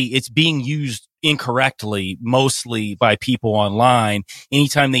honestly, it's being used incorrectly, mostly by people online.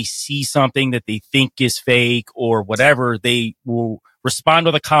 Anytime they see something that they think is fake or whatever, they will respond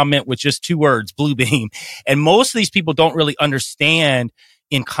with a comment with just 2 words, blue beam. And most of these people don't really understand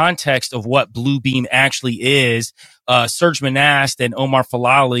in context of what blue beam actually is. Serge Monast and Omar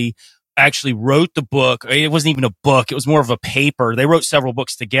Falali actually wrote the book. It wasn't even a book. It was more of a paper. They wrote several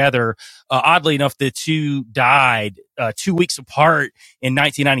books together. Oddly enough, the two died 2 weeks apart in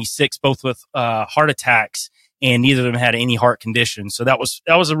 1996, both with heart attacks, and neither of them had any heart conditions. So that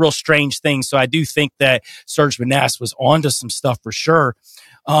was a real strange thing. So I do think that Serge Monast was onto some stuff for sure.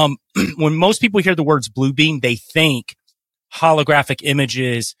 When most people hear the words blue beam, they think holographic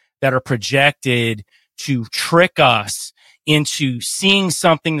images that are projected to trick us into seeing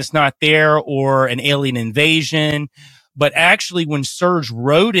something that's not there or an alien invasion. But actually, when Serge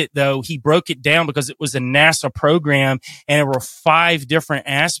wrote it, though, he broke it down because it was a NASA program, and there were 5 different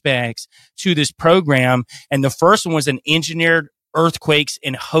aspects to this program. And the first one was an engineered earthquakes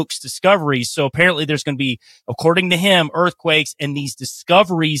and hoax discoveries. So apparently there's going to be, according to him, earthquakes, and these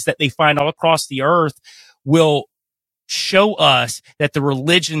discoveries that they find all across the earth will show us that the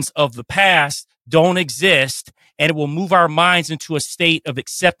religions of the past don't exist, and it will move our minds into a state of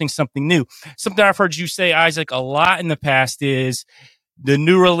accepting something new. Something I've heard you say, Isaac, a lot in the past is the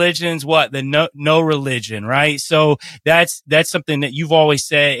new religion's what? The no religion, right? So that's something that you've always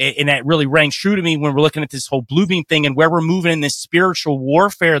said, and that really rang true to me when we're looking at this whole blue beam thing and where we're moving in this spiritual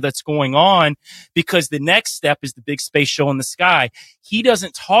warfare that's going on, because the next step is the big space show in the sky. He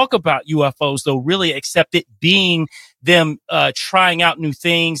doesn't talk about UFOs, though, really, except it being them trying out new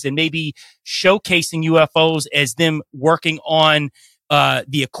things and maybe showcasing UFOs as them working on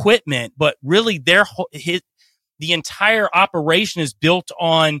the equipment. But really, the entire operation is built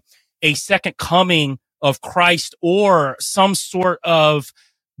on a second coming of Christ or some sort of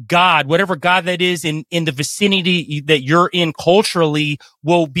God, whatever God that is in the vicinity that you're in culturally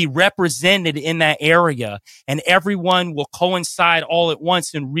will be represented in that area. And everyone will coincide all at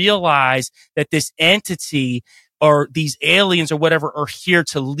once and realize that this entity or these aliens or whatever are here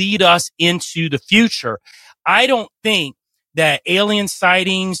to lead us into the future. I don't think that alien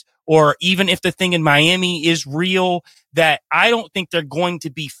sightings, or even if the thing in Miami is real, that I don't think they're going to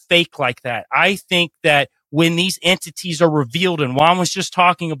be fake like that. I think that when these entities are revealed, and Juan was just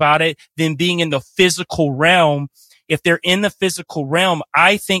talking about it, them being in the physical realm, if they're in the physical realm,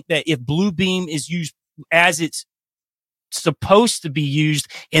 I think that if blue beam is used as it's supposed to be used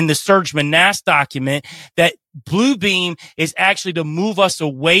in the Serge Monast document, that blue beam is actually to move us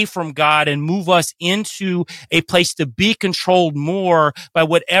away from God and move us into a place to be controlled more by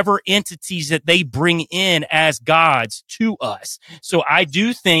whatever entities that they bring in as gods to us. So I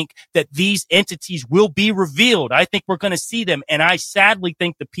do think that these entities will be revealed. I think we're going to see them. And I sadly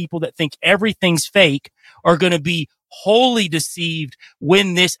think the people that think everything's fake are going to be wholly deceived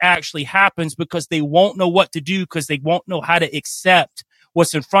when this actually happens, because they won't know what to do, because they won't know how to accept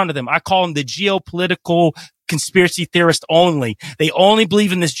what's in front of them. I call them the geopolitical conspiracy theorist only. They only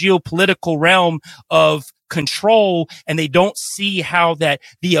believe in this geopolitical realm of control, and they don't see how that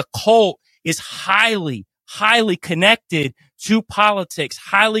the occult is highly connected to politics,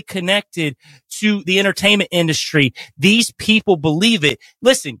 highly connected to the entertainment industry. These people believe it.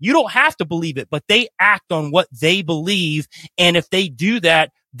 Listen, you don't have to believe it, but they act on what they believe. And if they do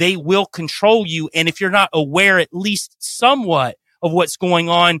that, they will control you. And if you're not aware, at least somewhat, of what's going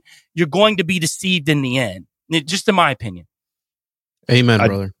on, you're going to be deceived in the end. Just in my opinion. Amen,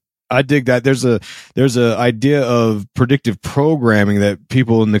 brother. I dig that. There's a idea of predictive programming that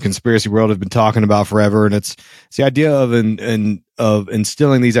people in the conspiracy world have been talking about forever, and it's the idea of of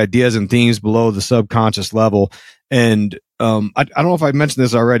instilling these ideas and themes below the subconscious level. And I don't know if I mentioned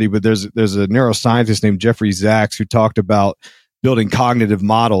this already, but there's a neuroscientist named Jeffrey Zaks who talked about building cognitive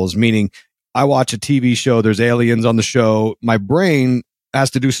models, meaning I watch a TV show, there's aliens on the show, my brain has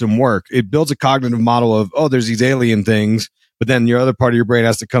to do some work. It builds a cognitive model of, oh, there's these alien things. But then your other part of your brain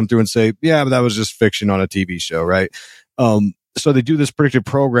has to come through and say, yeah, but that was just fiction on a TV show, right? So they do this predictive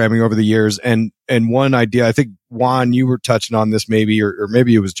programming over the years. And one idea, I think, Juan, you were touching on this maybe, or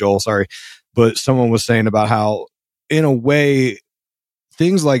maybe it was Joel, sorry. But someone was saying about how, in a way,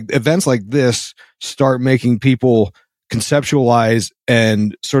 events like this start making people conceptualize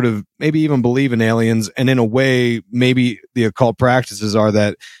and sort of maybe even believe in aliens. And in a way, maybe the occult practices are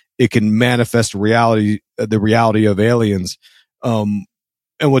that it can manifest the reality of aliens. And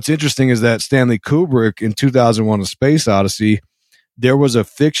what's interesting is that Stanley Kubrick in 2001: A Space Odyssey, there was a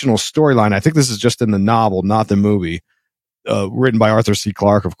fictional storyline. I think this is just in the novel, not the movie, written by Arthur C.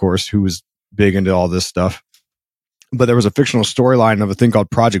 Clarke, of course, who was big into all this stuff. But there was a fictional storyline of a thing called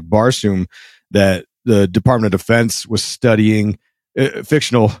Project Barsoom that the Department of Defense was studying,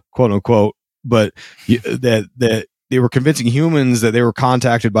 fictional, quote unquote, but that they were convincing humans that they were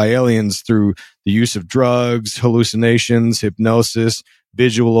contacted by aliens through the use of drugs, hallucinations, hypnosis,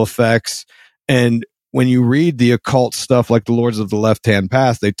 visual effects. And when you read the occult stuff like the Lords of the Left-Hand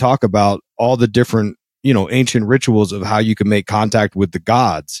Path, they talk about all the different, ancient rituals of how you can make contact with the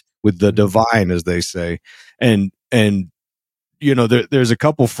gods, with the divine, as they say. And there's a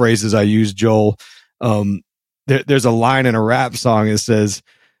couple phrases I use, Joel. There's a line in a rap song that says,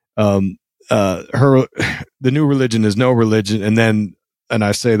 the new religion is no religion. And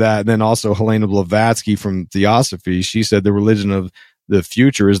I say that. And then also Helena Blavatsky from Theosophy, she said the religion of the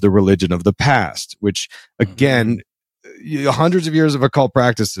future is the religion of the past, which again, hundreds of years of occult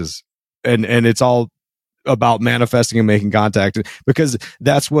practices. And it's all about manifesting and making contact, because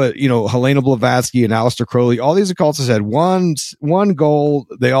that's what, Helena Blavatsky and Aleister Crowley, all these occultists had one goal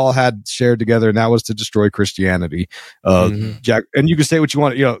they all had shared together, and that was to destroy Christianity. Jack, and you can say what you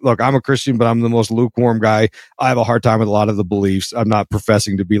want, look, I'm a Christian, but I'm the most lukewarm guy. I have a hard time with a lot of the beliefs. I'm not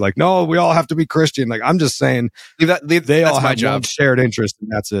professing to be like, no, we all have to be Christian. Like, I'm just saying they all have one shared interest,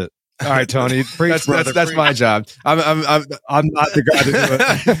 and that's it. All right, Tony. Preach, that's my job. I'm not the guy to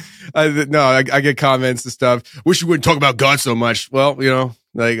do it. I get comments and stuff. Wish you wouldn't talk about God so much. Well, I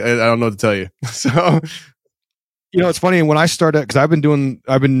don't know what to tell you. So, it's funny when I started, because I've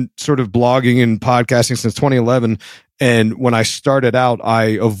been sort of blogging and podcasting since 2011, and when I started out,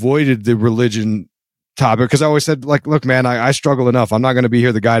 I avoided the religion topic because I always said, like, look, man, I struggle enough. I'm not going to be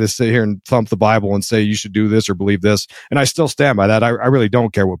here the guy to sit here and thump the Bible and say you should do this or believe this. And I still stand by that. I really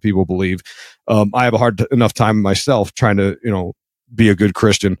don't care what people believe. I have a hard enough time myself trying to, be a good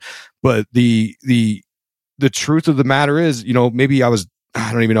Christian. But the truth of the matter is, maybe I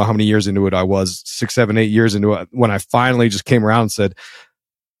don't even know how many years into it I was, 6, 7, 8 years into it, when I finally just came around and said,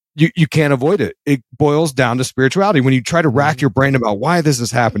 you can't avoid it. It boils down to spirituality. When you try to rack your brain about why this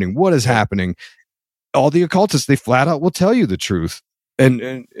is happening, what is happening, all the occultists, they flat out will tell you the truth. And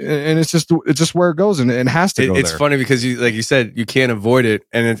it's just where it goes, and it has to go It's there. funny because like you said, you can't avoid it.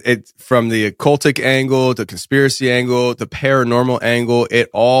 And it from the occultic angle, the conspiracy angle, the paranormal angle, it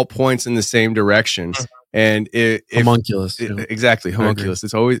all points in the same direction. And homunculus. Exactly. Homunculus.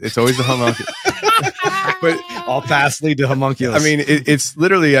 It's always the homunculus. But all paths lead to homunculus. I mean, it's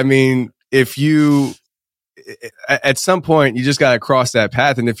literally, if you, at some point you just got to cross that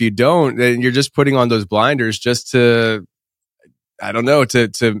path. And if you don't, then you're just putting on those blinders just to, I don't know,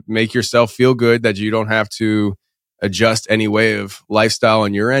 to make yourself feel good that you don't have to adjust any way of lifestyle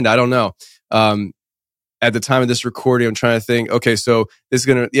on your end. I don't know. At the time of this recording, I'm trying to think, okay, so this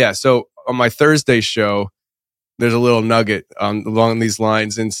is so on my Thursday show, there's a little nugget along these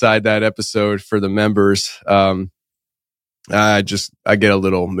lines inside that episode for the members. I get a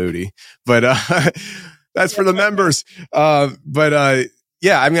little moody, but that's for the members. I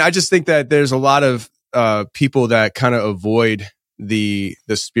just think that there's a lot of people that kind of avoid the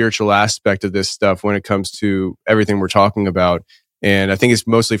spiritual aspect of this stuff when it comes to everything we're talking about. And I think it's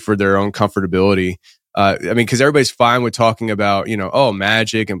mostly for their own comfortability. Because everybody's fine with talking about,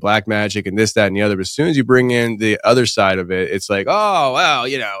 magic and black magic and this, that, and the other. But as soon as you bring in the other side of it, it's like, oh, well,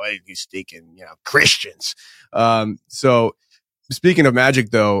 you're speaking, Christians. So speaking of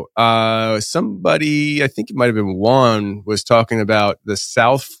magic, though, somebody, I think it might have been Juan, was talking about the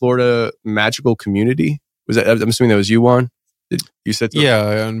South Florida magical community. Was that? I'm assuming that was you, Juan. You said something?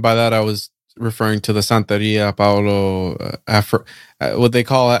 Yeah, and by that I was referring to the Santeria Paulo Afro, what they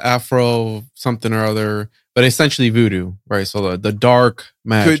call it, Afro something or other, but essentially voodoo, right? So the dark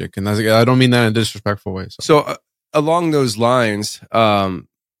magic, and I don't mean that in a disrespectful way. So along those lines, the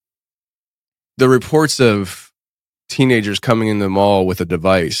reports of teenagers coming in the mall with a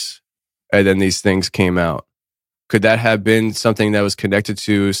device, and then these things came out. Could that have been something that was connected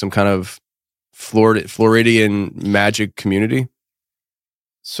to some kind of Floridian magic community?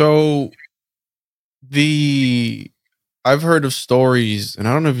 So I've heard of stories, and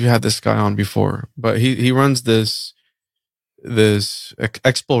I don't know if you had this guy on before, but he runs this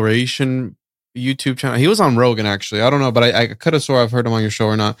exploration YouTube channel. He was on Rogan, actually. I don't know, but I could have swore I've heard him on your show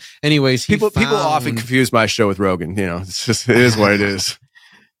or not. Anyways, people often confuse my show with Rogan. It's just, it is what it is.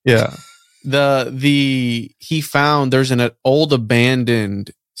 Yeah. He found there's an old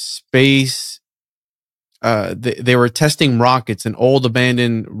abandoned space. They were testing rockets, an old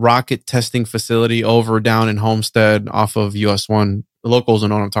abandoned rocket testing facility over down in Homestead off of US 1. The locals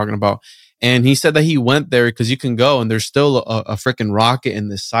know what I'm talking about. And he said that he went there because you can go and there's still a freaking rocket in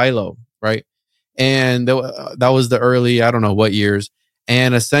this silo, right? And that was the early, I don't know what years.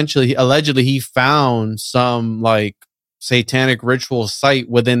 And essentially, allegedly, he found some like satanic ritual site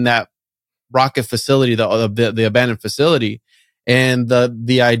within that rocket facility, the abandoned facility, and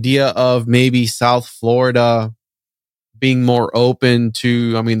the idea of maybe South Florida being more open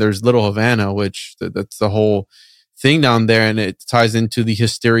to, I mean, there's Little Havana, which that's the whole thing down there. And it ties into the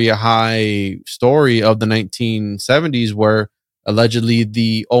Hysteria High story of the 1970s, where allegedly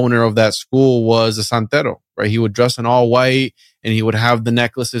the owner of that school was a santero, right? He would dress in all white and he would have the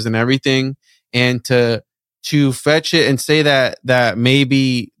necklaces and everything. And to fetch it and say that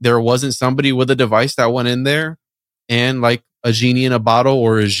maybe there wasn't somebody with a device that went in there and like a genie in a bottle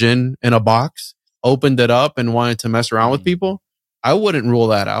or a djinn in a box opened it up and wanted to mess around with people, I wouldn't rule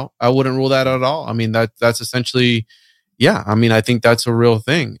that out. I wouldn't rule that at all. I mean, that's essentially, yeah. I mean, I think that's a real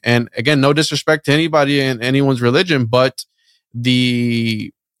thing. And again, no disrespect to anybody and anyone's religion, but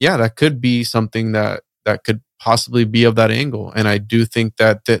that could be something that could possibly be of that angle. And I do think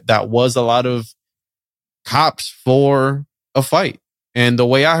that was a lot of cops for a fight. And the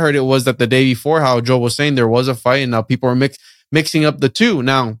way I heard it was that the day before, how Joe was saying there was a fight, and now people are mixing up the two.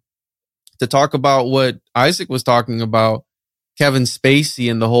 Now, to talk about what Isaac was talking about, Kevin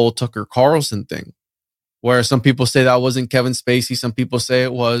Spacey and the whole Tucker Carlson thing, where some people say that wasn't Kevin Spacey, some people say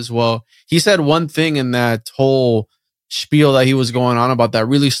it was. Well, he said one thing in that whole spiel that he was going on about that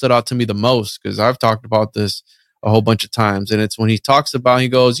really stood out to me the most, because I've talked about this a whole bunch of times. And it's when he talks about, he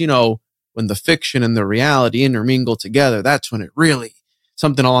goes, when the fiction and the reality intermingle together, that's when it really,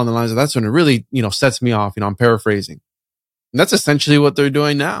 something along the lines of, that's when it really, sets me off. I'm paraphrasing. And that's essentially what they're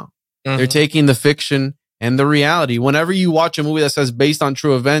doing now. Mm-hmm. They're taking the fiction and the reality. Whenever you watch a movie that says based on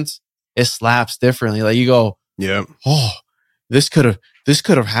true events, it slaps differently. Like you go, yeah, oh, this could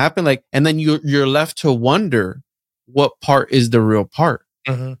have happened. Like, and then you're left to wonder what part is the real part.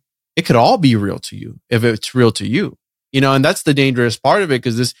 Mm-hmm. It could all be real to you if it's real to you. And that's the dangerous part of it,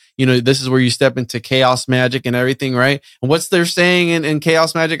 because this is where you step into chaos magic and everything, right? And what's they're saying in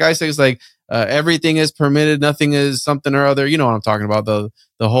chaos magic, I say, is like, everything is permitted, nothing is something or other. You know what I'm talking about? The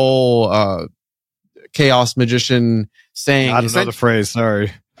whole chaos magician saying. I don't know the phrase,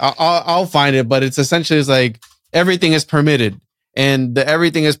 sorry. I'll find it, but it's essentially like everything is permitted. And the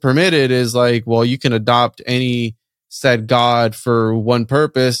everything is permitted is like, well, you can adopt any said God for one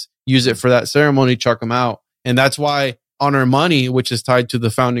purpose, use it for that ceremony, chuck them out. And that's why Honor Money, which is tied to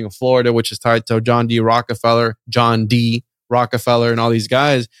the founding of Florida, which is tied to John D. Rockefeller, and all these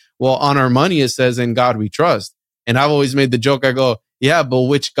guys. Well, on our money, it says, in God we trust. And I've always made the joke. I go, yeah, but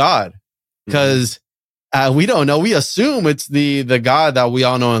which God? Because we don't know. We assume it's the God that we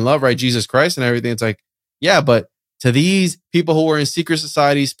all know and love, right? Jesus Christ and everything. It's like, yeah, but to these people who were in secret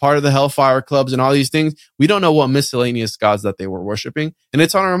societies, part of the Hellfire clubs and all these things, we don't know what miscellaneous gods that they were worshiping. And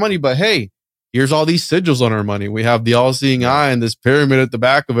it's on our money. But hey, here's all these sigils on our money. We have the all-seeing eye and this pyramid at the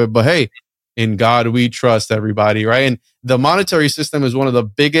back of it. But hey, in God we trust, everybody, right? And the monetary system is one of the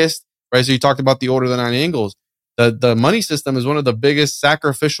biggest, right? So you talked about the Order of the Nine Angles. The money system is one of the biggest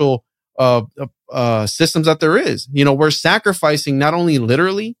sacrificial systems that there is. We're sacrificing not only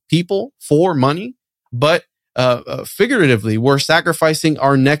literally people for money, but figuratively, we're sacrificing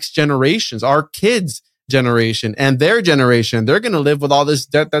our next generations, our kids' generation and their generation. They're going to live with all this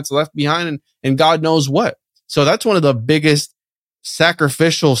debt that's left behind and God knows what. So that's one of the biggest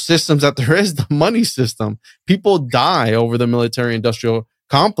sacrificial systems that there is, the money system. People die over the military industrial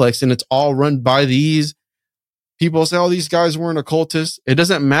complex, and it's all run by these people. Say, oh, these guys weren't occultists. It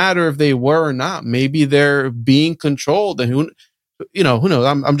doesn't matter if they were or not. Maybe they're being controlled, and who knows?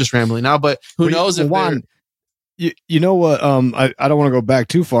 I'm just rambling now, but who knows if Juan, you know what? I don't want to go back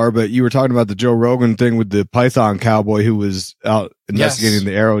too far, but you were talking about the Joe Rogan thing with the Python cowboy who was out investigating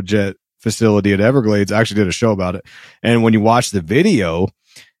the Aerojet facility at Everglades. I actually did a show about it. And when you watch the video,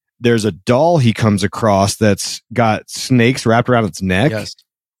 there's a doll he comes across that's got snakes wrapped around its neck. Yes.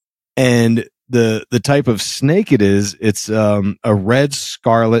 And the type of snake it is, it's a red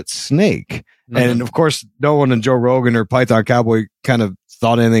scarlet snake. Mm-hmm. And of course, no one in Joe Rogan or Python Cowboy kind of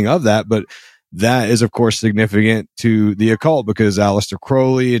thought anything of that, but that is, of course, significant to the occult, because Aleister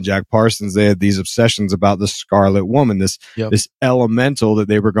Crowley and Jack Parsons, they had these obsessions about the Scarlet Woman, this elemental that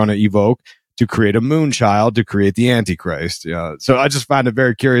they were going to evoke to create a moon child, to create the Antichrist. So I just find it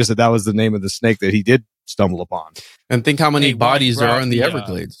very curious that was the name of the snake that he did stumble upon. And think how many bodies there are in the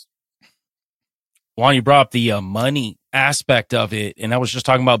Everglades. Juan, you brought up the money aspect of it, and I was just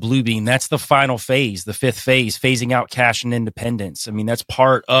talking about Bluebeam. That's the final phase, the fifth phase, phasing out cash and independence. I mean, that's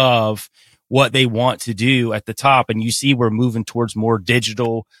part of what they want to do at the top. And you see, we're moving towards more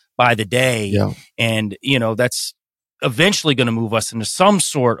digital by the day. Yeah. And, that's eventually going to move us into some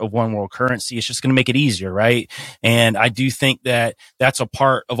sort of one world currency. It's just going to make it easier. Right. And I do think that that's a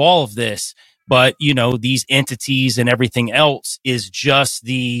part of all of this. But, these entities and everything else is just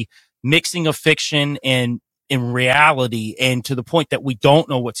the mixing of fiction and in reality, and to the point that we don't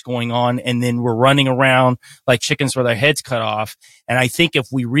know what's going on. And then we're running around like chickens with our heads cut off. And I think if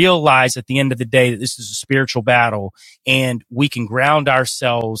we realize at the end of the day that this is a spiritual battle and we can ground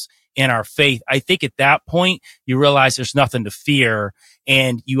ourselves in our faith, I think at that point you realize there's nothing to fear,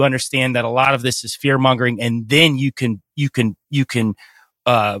 and you understand that a lot of this is fear mongering. And then you can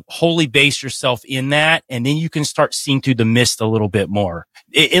wholly base yourself in that. And then you can start seeing through the mist a little bit more.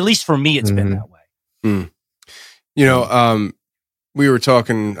 At least for me, it's been that way. Mm. You know, we were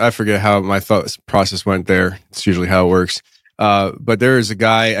talking, I forget how my thought process went there. It's usually how it works. But there is a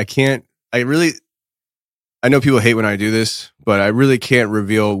guy, I know people hate when I do this, but I really can't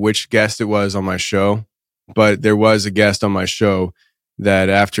reveal which guest it was on my show. But there was a guest on my show that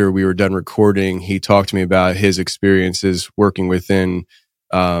after we were done recording, he talked to me about his experiences working within,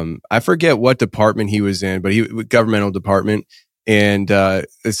 I forget what department he was in, but governmental department, and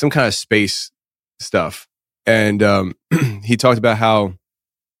it's some kind of space stuff. And he talked about how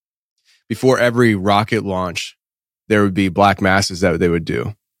before every rocket launch, there would be black masses that they would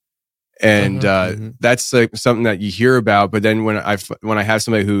do. And that's like something that you hear about. But then when I have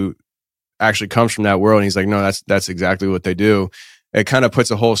somebody who actually comes from that world, and he's like, no, that's exactly what they do. It kind of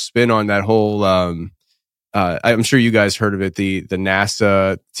puts a whole spin on that whole, I'm sure you guys heard of it, the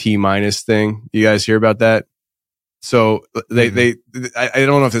NASA T- thing. You guys hear about that? So I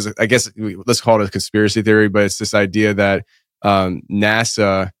don't know if there's, I guess let's call it a conspiracy theory, but it's this idea that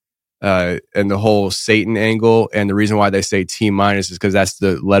NASA and the whole Satan angle, and the reason why they say T- is because that's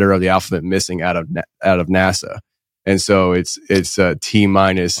the letter of the alphabet missing out of NASA, and so it's T- and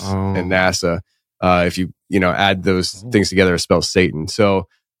NASA. If you add those things together, it spells Satan. So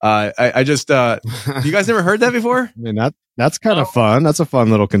I just you guys never heard that before? I mean, that's kind of fun. That's a fun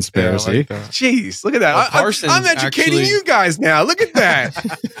little conspiracy. Yeah, Jeez, look at that. I'm educating you guys now. Look at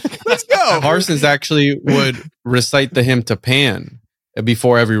that. Let's go. Parsons actually would recite the hymn to Pan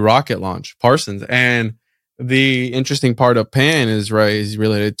before every rocket launch. Parsons. And the interesting part of Pan is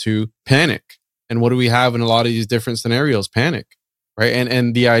related to panic. And what do we have in a lot of these different scenarios? Panic. Right.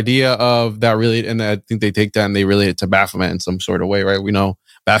 And the idea of that really, and I think they take that and they relate it to Baphomet in some sort of way, right? We know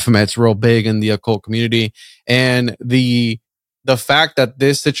Baphomet's real big in the occult community. And the fact that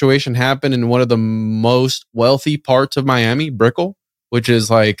this situation happened in one of the most wealthy parts of Miami, Brickell, which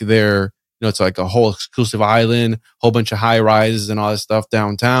is like their, it's like a whole exclusive island, whole bunch of high rises and all this stuff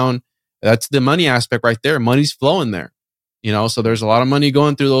downtown. That's the money aspect right there. Money's flowing there, so there's a lot of money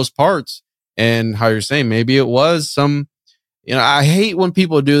going through those parts. And how you're saying, maybe it was some, I hate when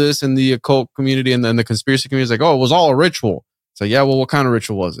people do this in the occult community and then the conspiracy community is like, oh, it was all a ritual. So yeah, well, what kind of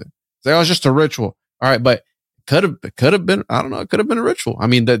ritual was it? It's like, oh, it's just a ritual. All right, but could have been, I don't know, it could have been a ritual. I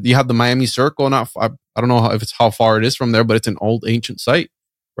mean, that you have the Miami Circle, I don't know if it's how far it is from there, but it's an old ancient site,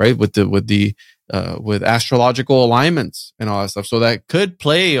 right? With astrological alignments and all that stuff. So that could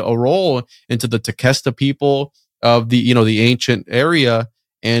play a role into the Tequesta people of the, the ancient area.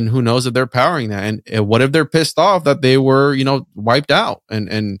 And who knows if they're powering that? And what if they're pissed off that they were, wiped out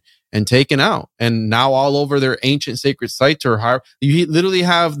and taken out? And now all over their ancient sacred sites are higher. You literally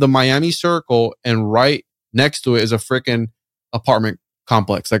have the Miami Circle, and right next to it is a freaking apartment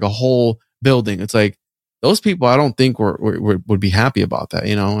complex, like a whole building. It's like those people, I don't think would be happy about that,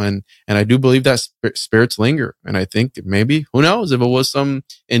 And I do believe that spirits linger. And I think maybe, who knows, if it was some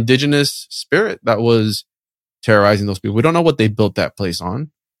indigenous spirit that was terrorizing those people. We don't know what they built that place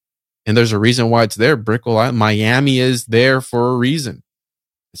on. And there's a reason why it's there. Brickell Island, Miami is there for a reason.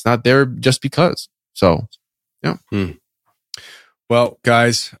 It's not there just because. So, yeah. Well,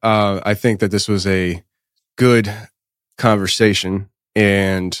 guys, I think that this was a good conversation.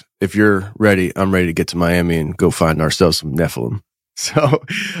 And if you're ready, I'm ready to get to Miami and go find ourselves some Nephilim. So,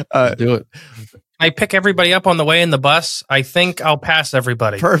 do it. I pick everybody up on the way in the bus. I think I'll pass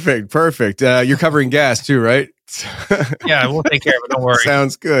everybody. Perfect. You're covering gas too, right? Yeah, we'll take care of it. Don't worry.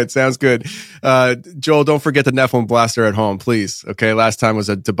 Sounds good. Joel, don't forget the Nephilim blaster at home, please. Okay, last time was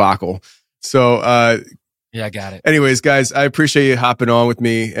a debacle. So, yeah, I got it. Anyways, guys, I appreciate you hopping on with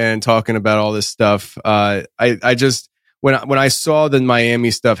me and talking about all this stuff. I just when I saw the Miami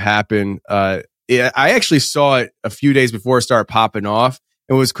stuff happen, I actually saw it a few days before it started popping off.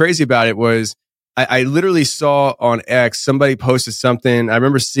 And what was crazy about it was I literally saw on X, somebody posted something. I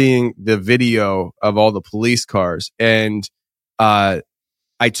remember seeing the video of all the police cars, and I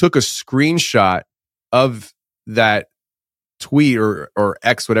took a screenshot of that tweet or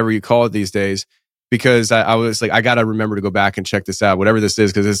X, whatever you call it these days, because I was like, I got to remember to go back and check this out, whatever this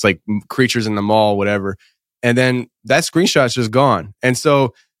is, because it's like creatures in the mall, whatever. And then that screenshot's just gone. And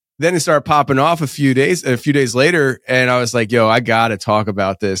so then it started popping off a few days later, and I was like, yo, I gotta talk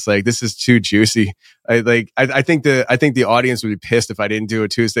about this. Like, this is too juicy. I think the audience would be pissed if I didn't do a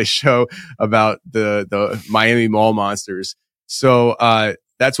Tuesday show about the Miami Mall Monsters. So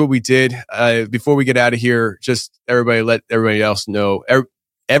that's what we did. Before we get out of here, just let everybody else know.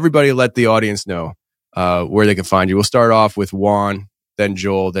 Everybody let the audience know where they can find you. We'll start off with Juan, then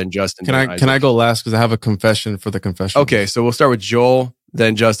Joel, then Justin. Can I go last because I have a confession for the confession? Okay, so we'll start with Joel,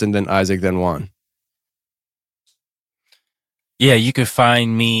 then Justin, then Isaac, then Juan. Yeah, you can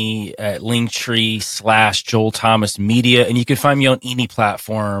find me at Linktree/Joel Thomas Media, and you can find me on any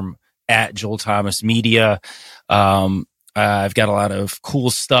platform at Joel Thomas Media. I've got a lot of cool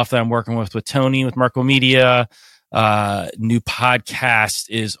stuff that I'm working with Tony with Marco Media. New podcast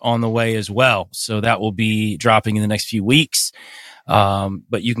is on the way as well, so that will be dropping in the next few weeks.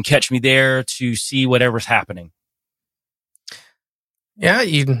 But you can catch me there to see whatever's happening. Yeah,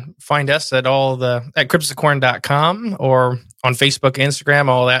 you can find us at cryptosofcorn.com or on Facebook, Instagram,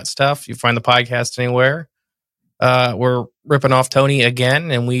 all that stuff. You find the podcast anywhere. We're ripping off Tony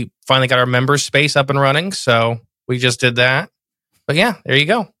again, and we finally got our members space up and running. So we just did that. But yeah, there you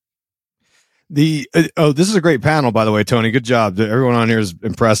go. This is a great panel, by the way, Tony. Good job. Everyone on here is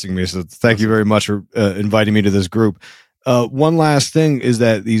impressing me. So thank you very much for inviting me to this group. One last thing is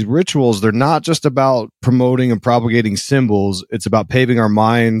that these rituals, they're not just about promoting and propagating symbols. It's about paving our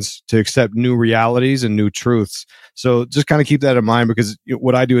minds to accept new realities and new truths. So just kind of keep that in mind, because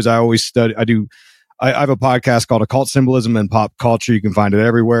what I do is I always study. I have a podcast called Occult Symbolism and Pop Culture. You can find it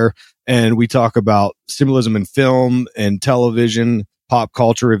everywhere. And we talk about symbolism in film and television, pop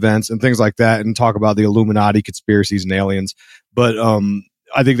culture events and things like that, and talk about the Illuminati, conspiracies, and aliens. But,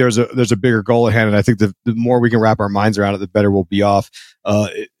 I think there's a bigger goal at hand, and I think the more we can wrap our minds around it, the better we'll be off.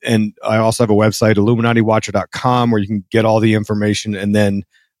 And I also have a website, IlluminatiWatcher.com, where you can get all the information. And then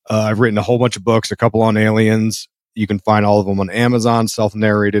I've written a whole bunch of books, a couple on aliens. You can find all of them on Amazon,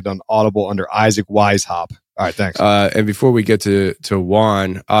 self-narrated on Audible under Isaac Weishaupt. All right, thanks. And before we get to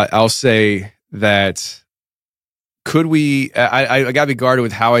Juan, I'll say that could we? I gotta be guarded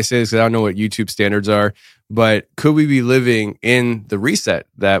with how I say this because I don't know what YouTube standards are. But could we be living in the reset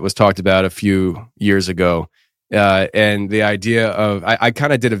that was talked about a few years ago? And the idea of, I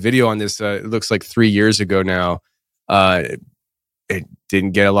kind of did a video on this, it looks like 3 years ago now. It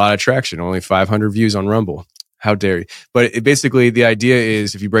didn't get a lot of traction, only 500 views on Rumble. How dare you? But basically, the idea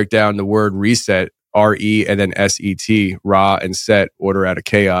is if you break down the word reset, R-E and then S-E-T, Ra and Set, order out of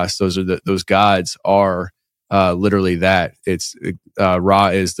chaos. Those gods are literally that. It's Ra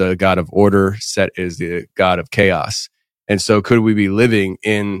is the god of order, Set is the god of chaos. And so could we be living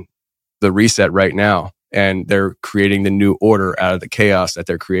in the reset right now? And they're creating the new order out of the chaos that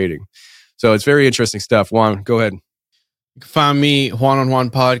they're creating. So it's very interesting stuff. Juan, go ahead. You can find me, Juan on Juan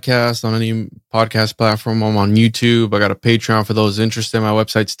Podcast, on any podcast platform. I'm on YouTube. I got a Patreon for those interested. My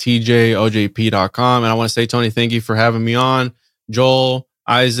website's tjojp.com. And I want to say, Tony, thank you for having me on. Joel,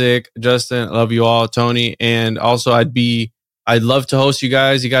 Isaac, Justin, I love you all, Tony. And also I'd love to host you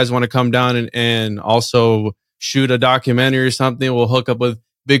guys. You guys want to come down and also shoot a documentary or something? We'll hook up with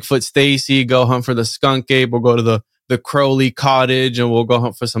Bigfoot Stacy, go hunt for the skunk ape. We'll go to the Crowley cottage and we'll go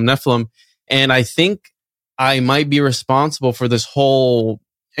hunt for some Nephilim. And I think I might be responsible for this whole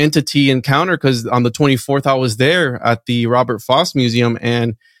entity encounter because on the 24th, I was there at the Robert Foss Museum.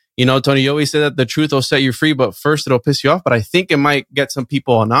 And, you know, Tony, you always say that the truth will set you free, but first it'll piss you off. But I think it might get some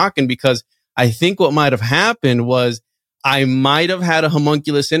people knocking because I think what might have happened was I might have had a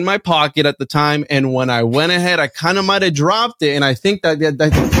homunculus in my pocket at the time. And when I went ahead, I kind of might have dropped it. And I think I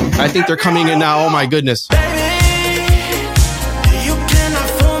think they're coming in now. Oh, my goodness.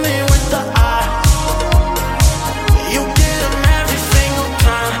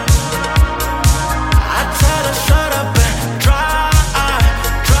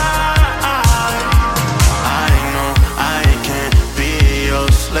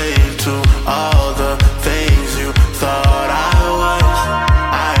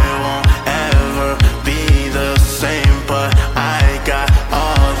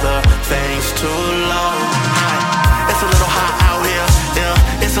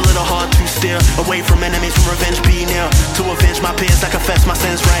 Away from enemies, from revenge, be near. To avenge my peers, I confess my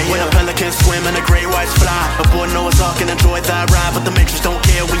sins right here. When a pelican swim and the great whites fly, aboard Noah's Ark and enjoy thy ride. But the Matrix don't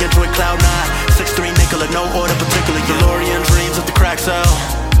care, we enjoy Cloud 9. 6'3" Nicola, no order particular. DeLorean dreams of the crack cell,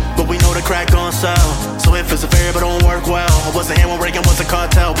 but we know the crack gon' sell. So if it's a variable, don't work well. I wasn't here when Reagan was a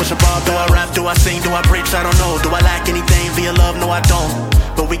cartel. Push a bar, do I rap, do I sing, do I preach? I don't know. Do I lack anything via love? No, I don't.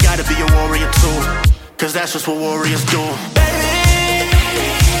 But we gotta be a warrior too, cause that's just what warriors do. Baby,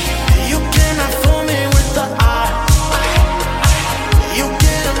 you cannot fool me with the eye. You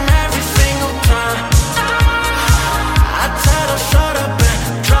get a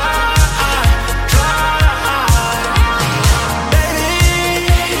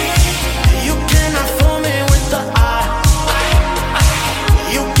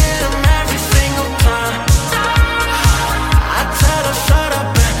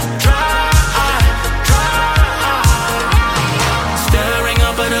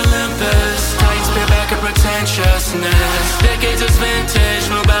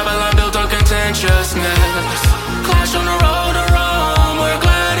righteousness. Clash on the road to Rome, where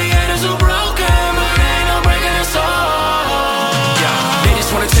gladiators are broken, but ain't no breaking us all. Yeah, they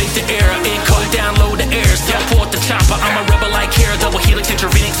just wanna take the air, encode, download the air, teleport the chopper. I'm a rebel like hair, double helix,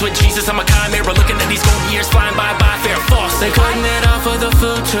 intervenings with Jesus. I'm a chimera, looking at these gold years flying by fair false. They cutting it off of the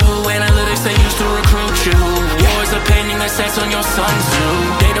food too. Analytics they used to recruit you. Wars are painting their sex on your Sun Tzu.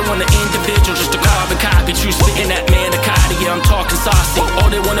 They don't want an individual, just a carbon copy. True spitting that manicotti, yeah, I'm talking saucy. All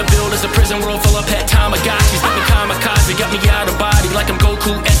they wanna build is a prison world full of pet Tamagotchis. Like a kamikaze, got me out of body like I'm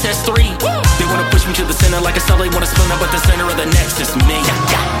Goku SS3. They wanna push me to the center like a cell. They wanna split up at the center of the nexus, me.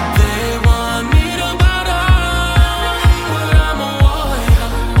 They want